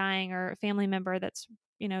maybe dying, or a family member that's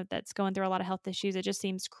going through a lot of health issues. It just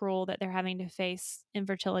seems cruel that they're having to face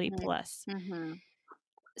infertility plus. Mm-hmm.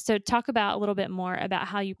 So talk about a little bit more about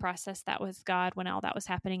how you processed that with God when all that was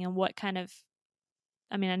happening, and what kind of,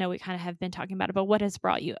 I know we kind of have been talking about it, but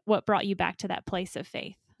what brought you back to that place of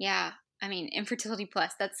faith? Yeah. Infertility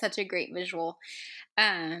plus, that's such a great visual.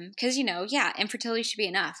 Cause infertility should be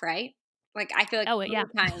enough, right? Like I feel like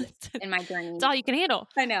times in my journey, it's all you can handle.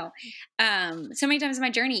 I know. So many times in my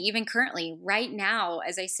journey, even currently right now,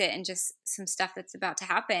 as I sit and just some stuff that's about to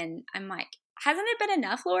happen, I'm like, hasn't it been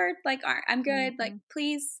enough, Lord? Like, I'm good. Mm-hmm. Like,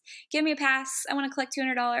 please give me a pass. I want to collect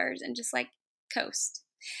 $200 and just like coast.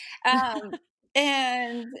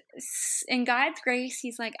 And in God's grace,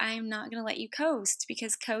 he's like, I am not going to let you coast,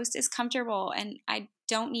 because coast is comfortable, and I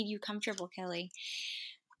don't need you comfortable, Kelly.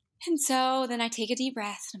 And so then I take a deep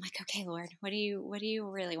breath, and I'm like, okay, Lord, what do you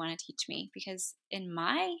really want to teach me? Because in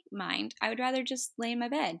my mind, I would rather just lay in my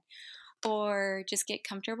bed or just get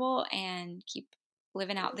comfortable and keep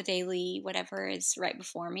living out the daily whatever is right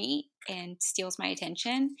before me and steals my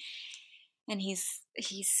attention. And he's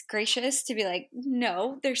gracious to be like,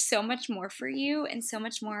 no, there's so much more for you, and so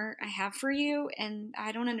much more I have for you. And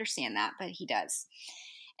I don't understand that, but he does.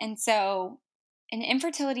 And so an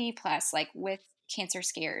infertility plus, like with cancer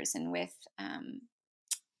scares, and with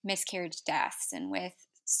miscarriage deaths, and with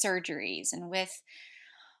surgeries, and with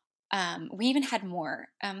we even had more.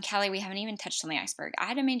 Callie, we haven't even touched on the iceberg. I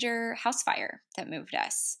had a major house fire that moved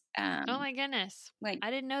us. Oh my goodness. Like, I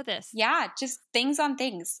didn't know this. Yeah, just things on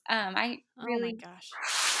things. Oh my gosh.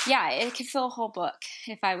 Yeah, it could fill a whole book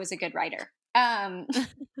if I was a good writer. And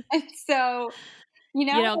so, you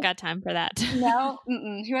don't got time for that. No,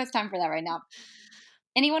 who has time for that right now?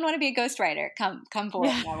 Anyone want to be a ghostwriter? Come forward.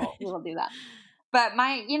 Yeah. We will do that. But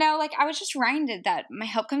I was just reminded that my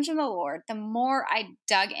help comes from the Lord. The more I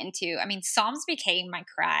dug into, Psalms became my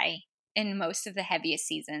cry in most of the heaviest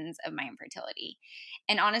seasons of my infertility.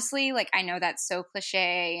 And honestly, I know that's so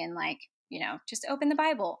cliche and just open the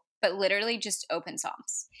Bible, but literally just open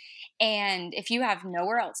Psalms. And if you have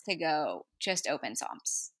nowhere else to go, just open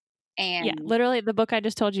Psalms. Yeah, And literally the book I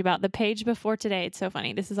just told you about, the page before today, it's so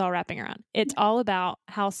funny. This is all wrapping around. It's all about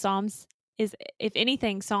how Psalms is, if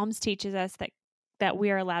anything, Psalms teaches us that we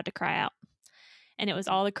are allowed to cry out. And it was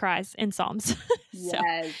all the cries in Psalms. So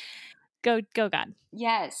yes, go God.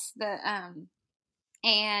 yes,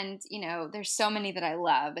 and there's so many that I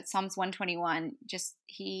love, but Psalms 121, just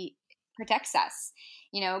he protects us.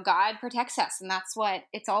 God protects us, and that's what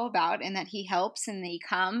it's all about, and that he helps and that he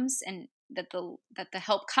comes, and that the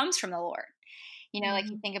help comes from the Lord. Like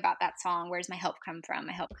you Mhm. think about that song, where's my help come from?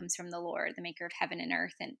 My help comes from the Lord, the maker of heaven and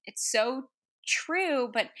earth. And it's so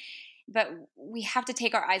true, but we have to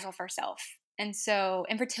take our eyes off ourselves. And so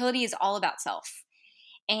infertility is all about self.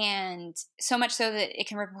 And so much so that it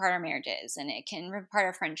can rip apart our marriages, and it can rip apart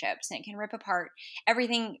our friendships, and it can rip apart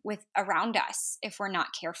everything with around us if we're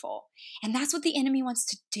not careful. And that's what the enemy wants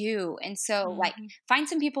to do. And so, like, Mhm. find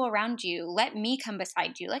some people around you. Let me come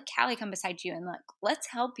beside you. Let Callie come beside you, and let's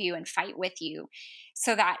help you and fight with you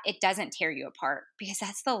so that it doesn't tear you apart, because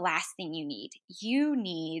that's the last thing you need. You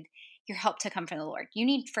need your help to come from the Lord. You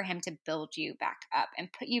need for him to build you back up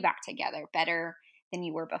and put you back together better than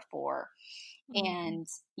you were before. Mhm. And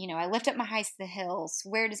I lift up my eyes to the hills.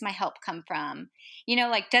 Where does my help come from?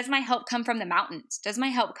 Like, does my help come from the mountains? Does my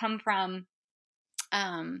help come from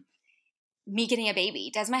um me getting a baby?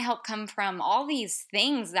 Does my help come from all these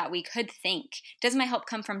things that we could think? Does my help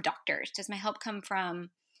come from doctors? Does my help come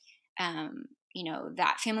from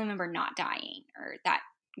that family member not dying, or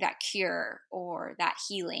that cure, or that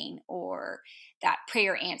healing, or that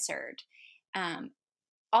prayer answered? um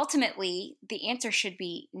Ultimately, the answer should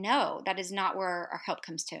be no. That is not where our help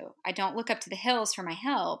comes to. I don't look up to the hills for my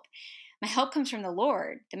help. My help comes from the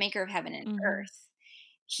Lord, the maker of heaven and Mhm. earth.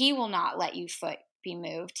 He will not let you foot be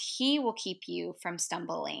moved. He will keep you from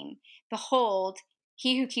stumbling. Behold,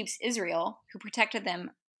 he who keeps Israel, who protected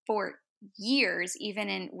them for years,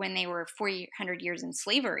 even when they were 400 years in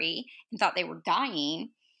slavery and thought they were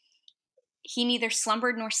dying, he neither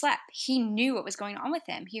slumbered nor slept. He knew what was going on with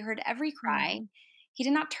them. He heard every cry. Mhm. He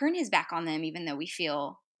did not turn his back on them, even though we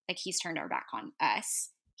feel like he's turned our back on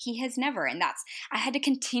us. He has never. And I had to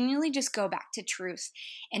continually just go back to truth.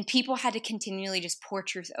 And people had to continually just pour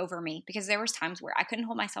truth over me, because there was times where I couldn't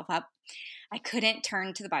hold myself up. I couldn't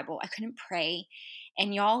turn to the Bible. I couldn't pray.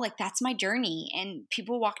 And y'all, like, that's my journey. And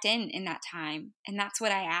people walked in that time. And that's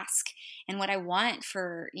what I ask and what I want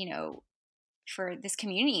for this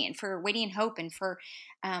community and for Waiting in Hope and for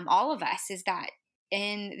all of us, is that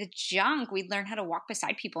in the junk, we learn how to walk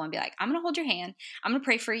beside people and be like, I'm going to hold your hand. I'm going to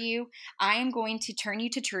pray for you. I am going to turn you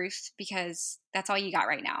to truth, because that's all you got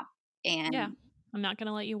right now. Yeah. And I'm not going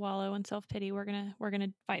to let you wallow in self-pity. We're going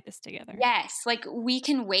to fight this together. yes, like, we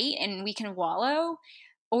can wait and we can wallow,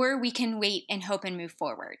 or we can wait and hope and move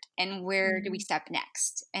forward. And where do we Mhm. step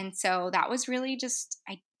next? And so that was really just,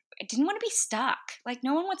 I didn't want to be stuck. Like,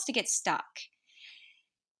 no one wants to get stuck.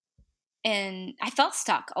 And I felt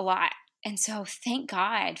stuck a lot. And so thank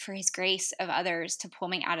God for his grace of others to pull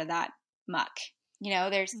me out of that muck.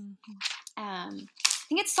 There's Mhm. I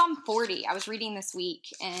think it's Psalm 40 I was reading this week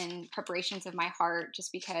in preparations of my heart,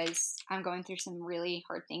 just because I'm going through some really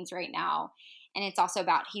hard things right now. And it's also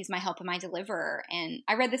about he's my help and my deliverer. And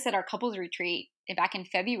I read this at our couples retreat back in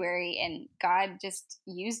February, and God just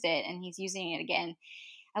used it, and he's using it again.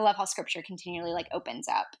 I love how scripture continually, like, opens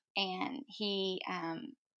up. And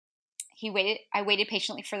I waited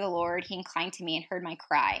patiently for the Lord. He inclined to me and heard my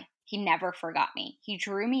cry. He never forgot me. He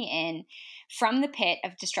drew me in from the pit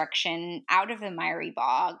of destruction, out of the miry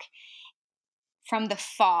bog, from the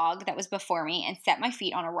fog that was before me, and set my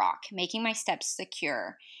feet on a rock, making my steps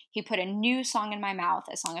secure. He put a new song in my mouth,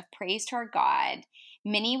 a song of praise to our God.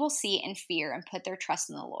 Many will see and fear and put their trust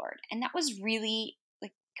in the Lord. And that was really,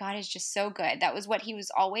 like, God is just so good. That was what he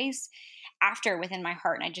was always after within my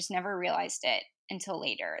heart. And I just never realized it until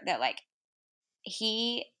later, that, like,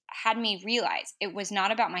 he had me realize it was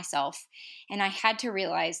not about myself. And I had to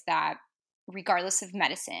realize that, regardless of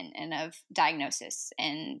medicine and of diagnosis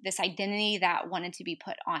and this identity that wanted to be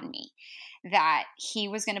put on me, that he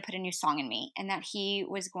was going to put a new song in me, and that he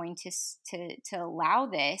was going to allow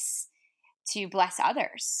this to bless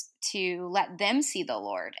others, to let them see the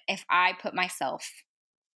Lord if I put myself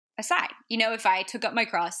aside. If I took up my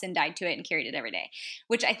cross and died to it and carried it every day,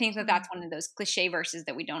 which I think that Mhm. that's one of those cliche verses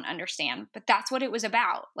that we don't understand, but that's what it was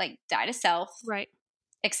about. Like, die to self, Right.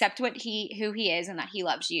 accept who he is, and that he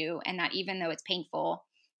loves you, and that even though it's painful,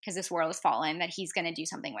 because this world is fallen, that he's going to do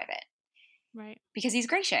something with it, Right. because he's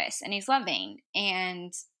gracious and he's loving.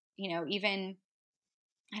 And even,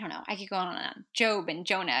 I don't know, I could go on and on. Job and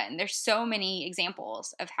Jonah, and there's so many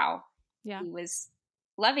examples of how Yeah. he was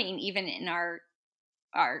loving even in our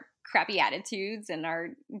crappy attitudes and our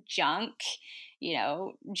junk.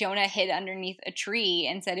 Jonah hid underneath a tree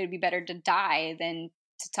and said it'd be better to die than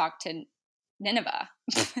to talk to Nineveh.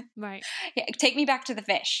 Right. Yeah, take me back to the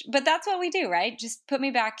fish. But that's what we do, right? Just put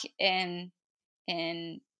me back in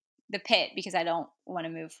the pit because I don't want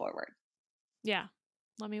to move forward. Yeah.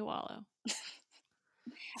 Let me wallow.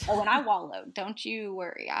 Oh, when I wallowed, don't you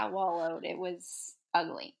worry. I wallowed. It was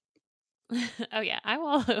ugly. Oh yeah, I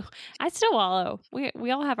wallow. I still wallow.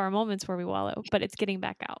 We all have our moments where we wallow, but it's getting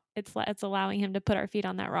back out. It's allowing him to put our feet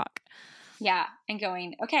on that rock. Yeah, and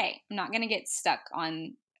going, okay, I'm not going to get stuck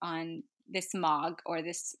on this smog or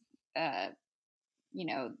this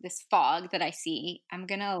this fog that I see. I'm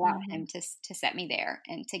going to allow him to set me there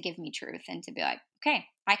and to give me truth and to be like, okay,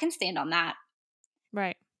 I can stand on that.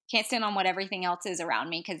 Right. Can't stand on what everything else is around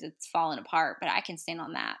me because it's fallen apart, but I can stand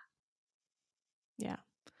on that. Yeah.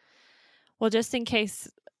 Well, just in case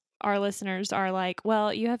our listeners are like,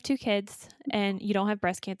 well, you have 2 kids and you don't have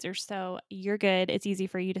breast cancer, so you're good. It's easy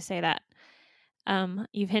for you to say that.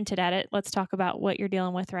 You've hinted at it. Let's talk about what you're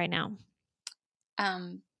dealing with right now.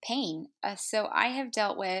 Pain. So I have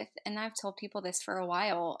dealt with, and I've told people this for a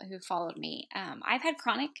while who followed me. I've had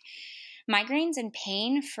chronic migraines and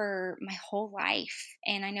pain for my whole life.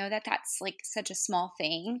 And I know that that's like such a small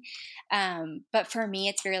thing. But for me,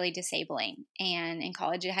 it's really disabling. And in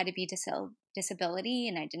college, it had to be disability,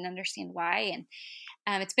 and I didn't understand why.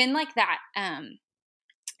 And it's been like that,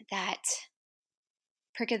 that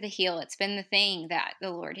prick of the heel. It's been the thing that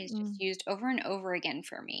the Lord has just used over and over again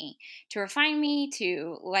for me to refine me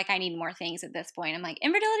to, like, I need more things at this point. I'm like,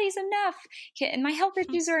 infertility is enough. And my health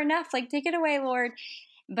issues are enough. Like, take it away, Lord.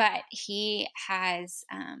 But he has,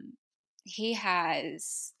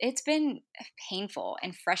 it's been painful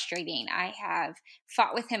and frustrating. I have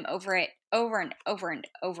fought with him over it over and over and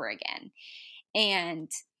over again.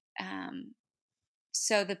 And,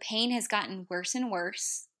 so the pain has gotten worse and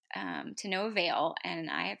worse, to no avail. And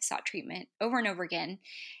I have sought treatment over and over again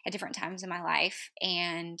at different times in my life.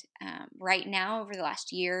 And right now, over the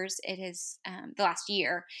last years, the last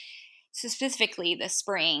year, so specifically the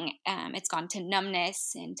spring, it's gone to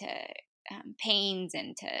numbness and to pains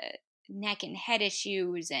and to neck and head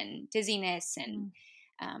issues and dizziness and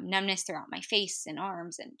numbness throughout my face and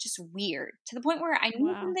arms and just weird, to the point where I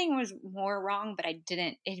knew something was more wrong, but I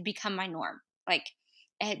didn't. It had become my norm. Like,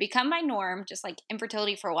 it had become my norm, just like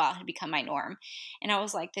infertility for a while had become my norm. And I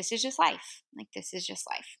was like, this is just life. Like, this is just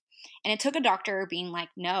life. And it took a doctor being like,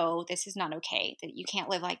 no, this is not okay, that you can't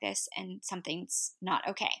live like this and something's not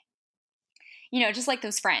okay. Just like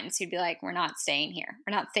those friends who'd be like, we're not staying here.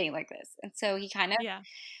 We're not staying like this. And so he kind of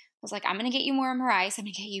was like, I'm going to get you more MRIs. I'm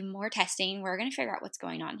going to get you more testing. We're going to figure out what's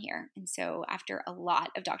going on here. And so after a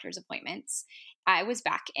lot of doctor's appointments, I was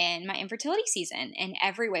back in my infertility season in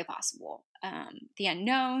every way possible. The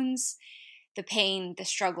unknowns, the pain, the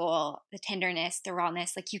struggle, the tenderness, the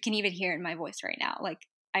rawness. Like, you can even hear it in my voice right now. Like,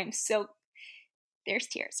 there's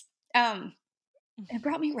tears. It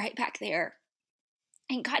brought me right back there.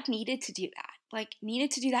 And God needed to do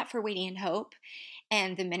that, for Waiting in Hope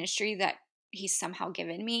and the ministry that he's somehow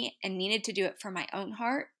given me, and needed to do it for my own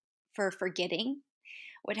heart, for forgetting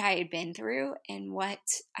what I had been through and what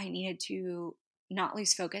I needed to not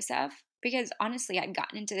lose focus of. Because honestly, I'd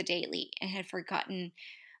gotten into the daily and had forgotten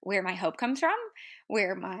where my hope comes from,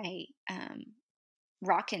 where my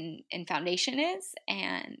rock and foundation is.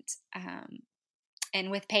 And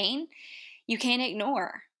with pain, you can't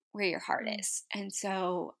ignore where your heart is. And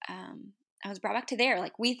so I was brought back to there.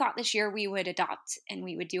 Like, we thought this year we would adopt and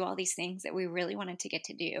we would do all these things that we really wanted to get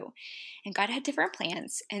to do. And God had different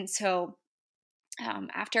plans. And so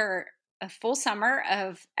after a full summer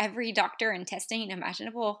of every doctor and testing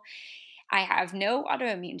imaginable, I have no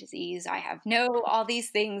autoimmune disease. I have no all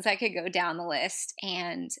these things. I could go down the list.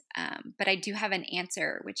 And but I do have an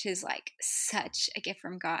answer, which is like such a gift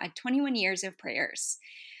from God. 21 years of prayers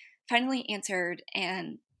finally answered.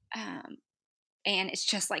 And it's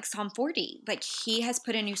just like Psalm 40. Like, he has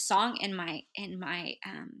put a new song in my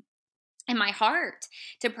heart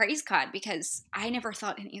to praise God, because I never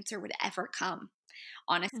thought an answer would ever come.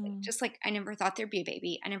 Honestly, just like I never thought there'd be a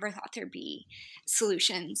baby. I never thought there'd be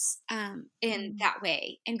solutions in that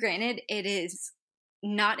way. And granted, it is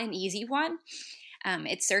not an easy one.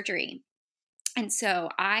 It's surgery. And so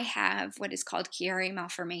I have what is called Chiari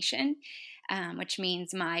malformation, which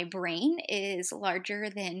means my brain is larger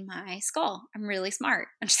than my skull. I'm really smart.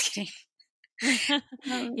 I'm just kidding.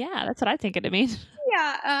 Yeah, that's what I think it means.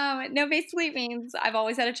 Yeah. No, basically it means I've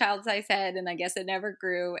always had a child size head, and I guess it never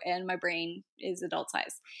grew, and my brain is adult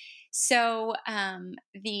size. So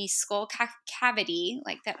the skull cavity,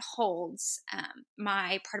 like that holds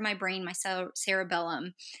my part of my brain, my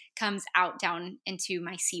cerebellum, comes out down into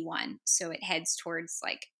my C1. So it heads towards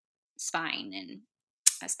like spine and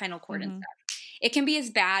spinal cord and Mm-hmm. stuff. It can be as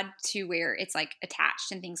bad to where it's like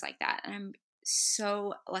attached and things like that. And I'm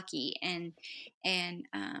so lucky and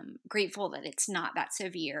grateful that it's not that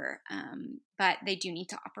severe. But they do need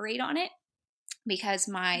to operate on it because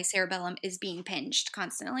my cerebellum is being pinched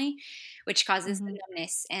constantly, which causes Mm-hmm. the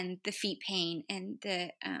numbness and the feet pain and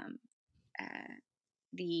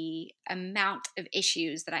the amount of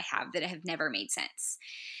issues that I have that have never made sense.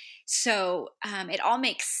 So it all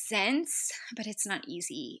makes sense, but it's not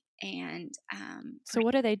easy. And So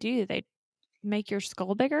what do? They make your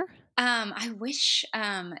skull bigger? I wish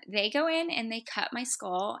they go in and they cut my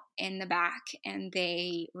skull in the back and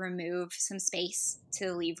they remove some space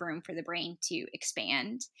to leave room for the brain to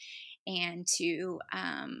expand and to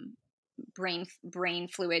brain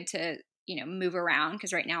fluid to move around,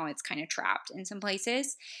 because right now it's kind of trapped in some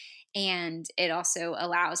places, and it also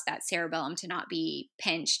allows that cerebellum to not be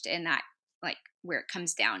pinched in that, like, where it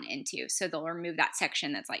comes down into, so they'll remove that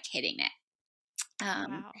section that's like hitting it.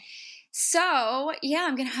 Wow. So yeah,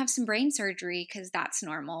 I'm gonna have some brain surgery because that's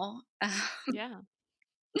normal. Yeah.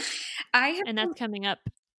 I have And that's coming up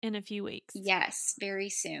in a few weeks. Yes, very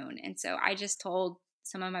soon. And so I just told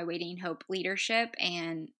some of my Waiting Hope leadership,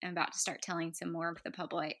 and I'm about to start telling some more of the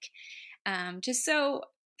public. Just so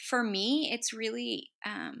for me, it's really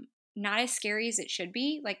not as scary as it should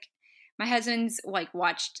be. Like, my husband's like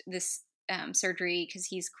watched this surgery because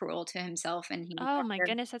he's cruel to himself, and Oh my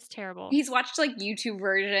goodness, that's terrible. he's watched like YouTube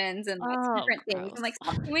versions and like Oh, different things. I'm gross. like,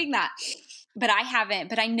 stop doing that. But I haven't,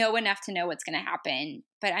 but I know enough to know what's going to happen.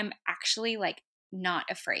 But I'm actually like not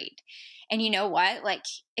afraid. And you know what? Like,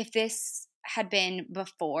 if this had been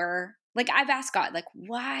before, like, I've asked God, like,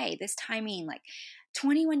 why this timing? Like,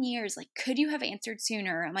 21 years, like, could you have answered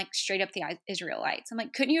sooner? I'm like, straight up the Israelites. I'm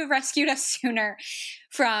like, couldn't you have rescued us sooner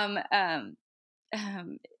from, um,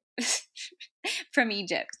 from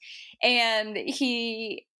Egypt? And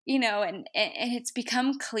he, and it's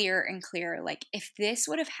become clearer and clearer. Like, if this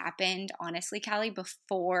would have happened, honestly, Callie,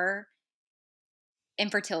 before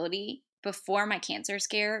infertility, before my cancer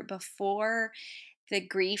scare, before the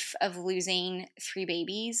grief of losing 3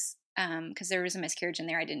 babies, because there was a miscarriage in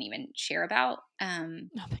there I didn't even share about.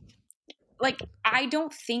 Oh my Like, I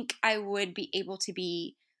don't think I would be able to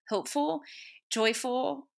be hopeful,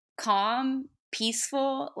 joyful, calm,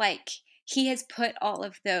 peaceful. Like, he has put all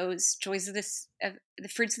of those joys of the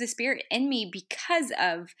fruits of the spirit in me because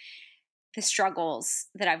of the struggles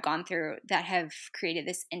that I've gone through that have created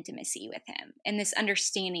this intimacy with him and this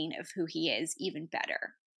understanding of who he is even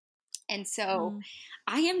better. And so Mm,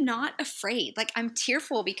 I am not afraid. Like, I'm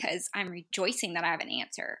tearful because I'm rejoicing that I have an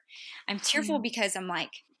answer. I'm tearful mm, because I'm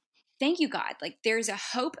like, thank you, God. Like, there's a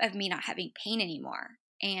hope of me not having pain anymore.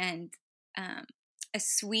 And um, a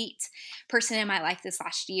sweet person in my life this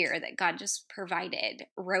last year that God just provided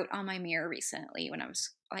wrote on my mirror recently when I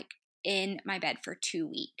was like in my bed for 2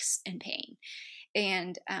 weeks in pain,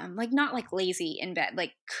 and like, not like lazy in bed,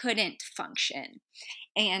 like couldn't function.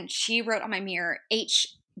 And she wrote on my mirror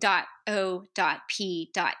H.O.P.E.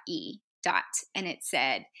 And it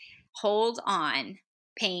said, hold on,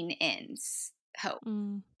 pain ends, hope.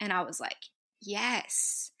 mm, And I was like,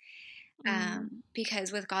 yes. mm,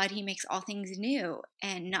 Because with God, he makes all things new.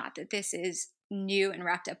 And not that this is new and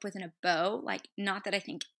wrapped up within a bow. Like, not that I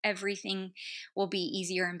think everything will be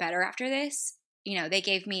easier and better after this. They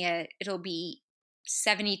gave me it'll be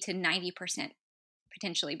 70 to 90%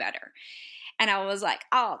 potentially better. And I was like,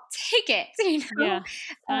 I'll take it, yeah.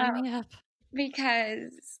 Sign uh, me up.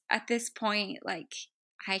 because at this point, like,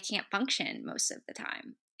 I can't function most of the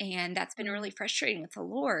time. And that's been really Mm, frustrating with the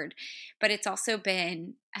Lord. But it's also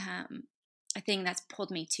been a thing that's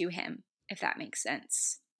pulled me to him, if that makes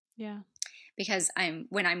sense. yeah. Because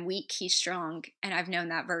when I'm weak, he's strong. And I've known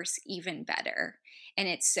that verse even better. And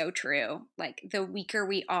it's so true. Like, the weaker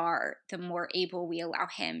we are, the more able we allow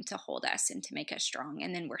him to hold us and to make us strong.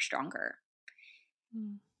 And then we're stronger.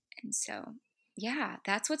 Mm, And so, yeah,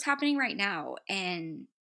 that's what's happening right now. And,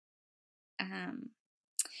 um,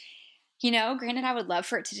 granted, I would love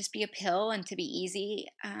for it to just be a pill and to be easy.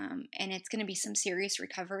 And it's going to be some serious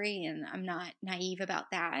recovery. And I'm not naive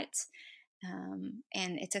about that.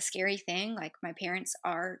 And it's a scary thing. Like, my parents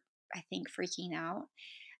are, I think, freaking out.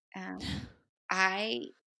 I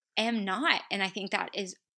am not. And I think that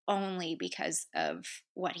is only because of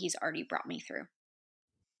what he's already brought me through.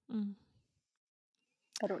 mm.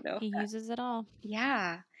 I don't know if He that, uses it all.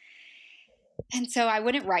 yeah. And so I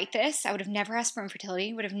wouldn't write this. I would have never asked for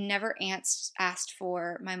infertility, would have never asked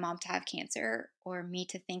for my mom to have cancer or me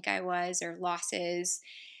to think I was, or losses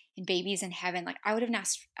and babies in heaven. Like, I would have not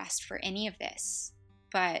asked for any of this,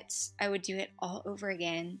 but I would do it all over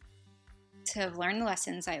again, to have learned the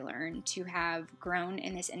lessons I learned, to have grown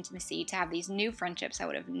in this intimacy, to have these new friendships I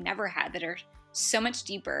would have never had that are so much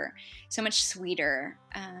deeper, so much sweeter,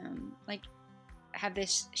 like have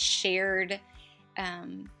this shared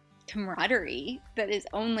camaraderie that is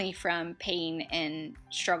only from pain and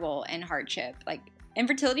struggle and hardship. Like,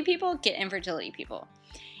 infertility people get infertility people,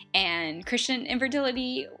 and Christian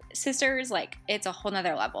infertility sisters, like, it's a whole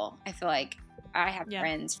nother level. I feel like I have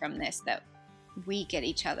friends from this that we get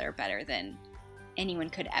each other better than anyone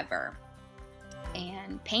could ever.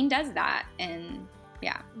 And pain does that. And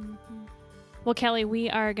yeah. Mm-hmm. Well, Kelly, we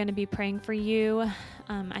are going to be praying for you.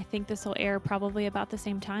 I think this will air probably about the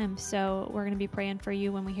same time. So we're going to be praying for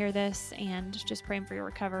you when we hear this, and just praying for your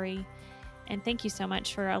recovery. And thank you so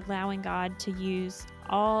much for allowing God to use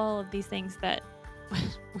all of these things that,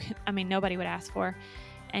 I mean, nobody would ask for.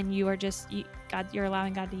 And you are just, you're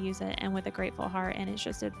allowing God to use it, and with a grateful heart. And it's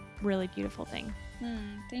just a really beautiful thing.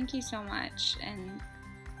 Thank you so much. And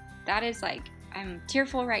that is, like, I'm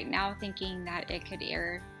tearful right now thinking that it could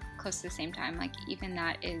air close to the same time. Like, even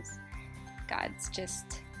that is God's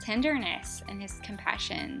just tenderness and his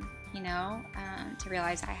compassion, to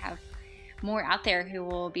realize I have more out there who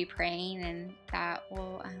will be praying and that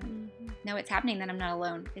will know it's happening, that I'm not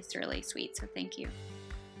alone. It's really sweet. So thank you.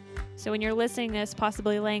 So when you're listening to this,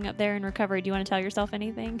 possibly laying up there in recovery, do you want to tell yourself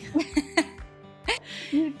anything?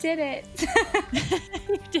 You did it.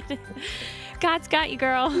 You did it. God's got you,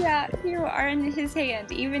 girl. Yeah, you are in his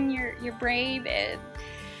hand. Even your brain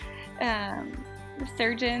and the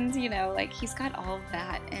surgeons, like, he's got all of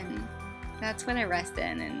that. And that's what I rest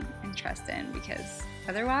in and trust in, because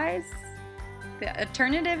otherwise the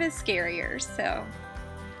alternative is scarier. So,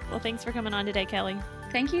 well, thanks for coming on today, Kelly.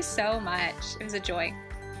 Thank you so much. It was a joy.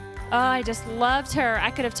 Oh, I just loved her.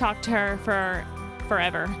 I could have talked to her for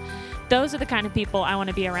forever. Those are the kind of people I want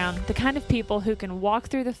to be around, the kind of people who can walk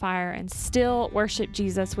through the fire and still worship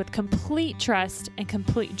Jesus with complete trust and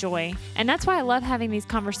complete joy. And that's why I love having these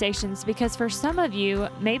conversations, because for some of you,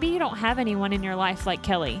 maybe you don't have anyone in your life like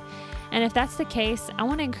Kelly. And if that's the case, I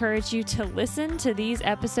want to encourage you to listen to these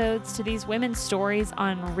episodes, to these women's stories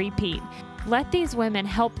on repeat. Let these women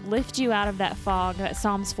help lift you out of that fog that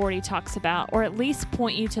Psalms 40 talks about, or at least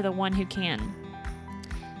point you to the one who can.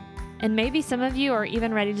 And maybe some of you are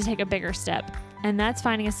even ready to take a bigger step, and that's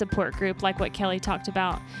finding a support group like what Kelly talked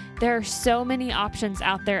about. There are so many options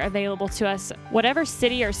out there available to us. Whatever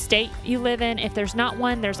city or state you live in, if there's not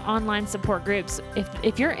one, there's online support groups.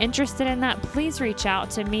 If you're interested in that, please reach out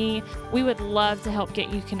to me. We would love to help get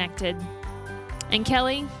you connected. And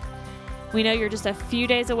Kelly, we know you're just a few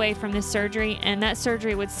days away from this surgery, and that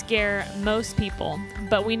surgery would scare most people.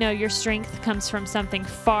 But we know your strength comes from something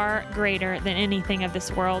far greater than anything of this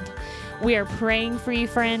world. We are praying for you,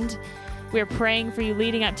 friend. We are praying for you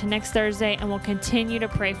leading up to next Thursday, and we'll continue to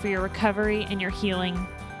pray for your recovery and your healing.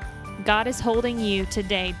 God is holding you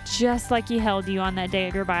today just like he held you on that day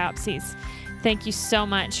of your biopsies. Thank you so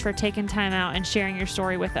much for taking time out and sharing your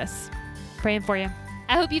story with us. Praying for you.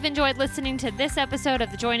 I hope you've enjoyed listening to this episode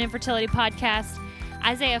of the Joy in Infertility podcast.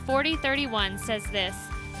 Isaiah 40:31 says this: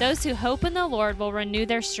 "Those who hope in the Lord will renew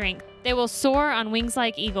their strength. They will soar on wings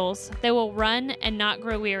like eagles. They will run and not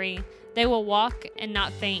grow weary. They will walk and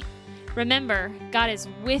not faint." Remember, God is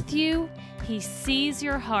with you. He sees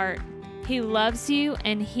your heart. He loves you,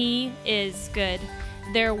 and he is good.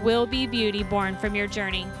 There will be beauty born from your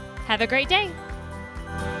journey. Have a great day.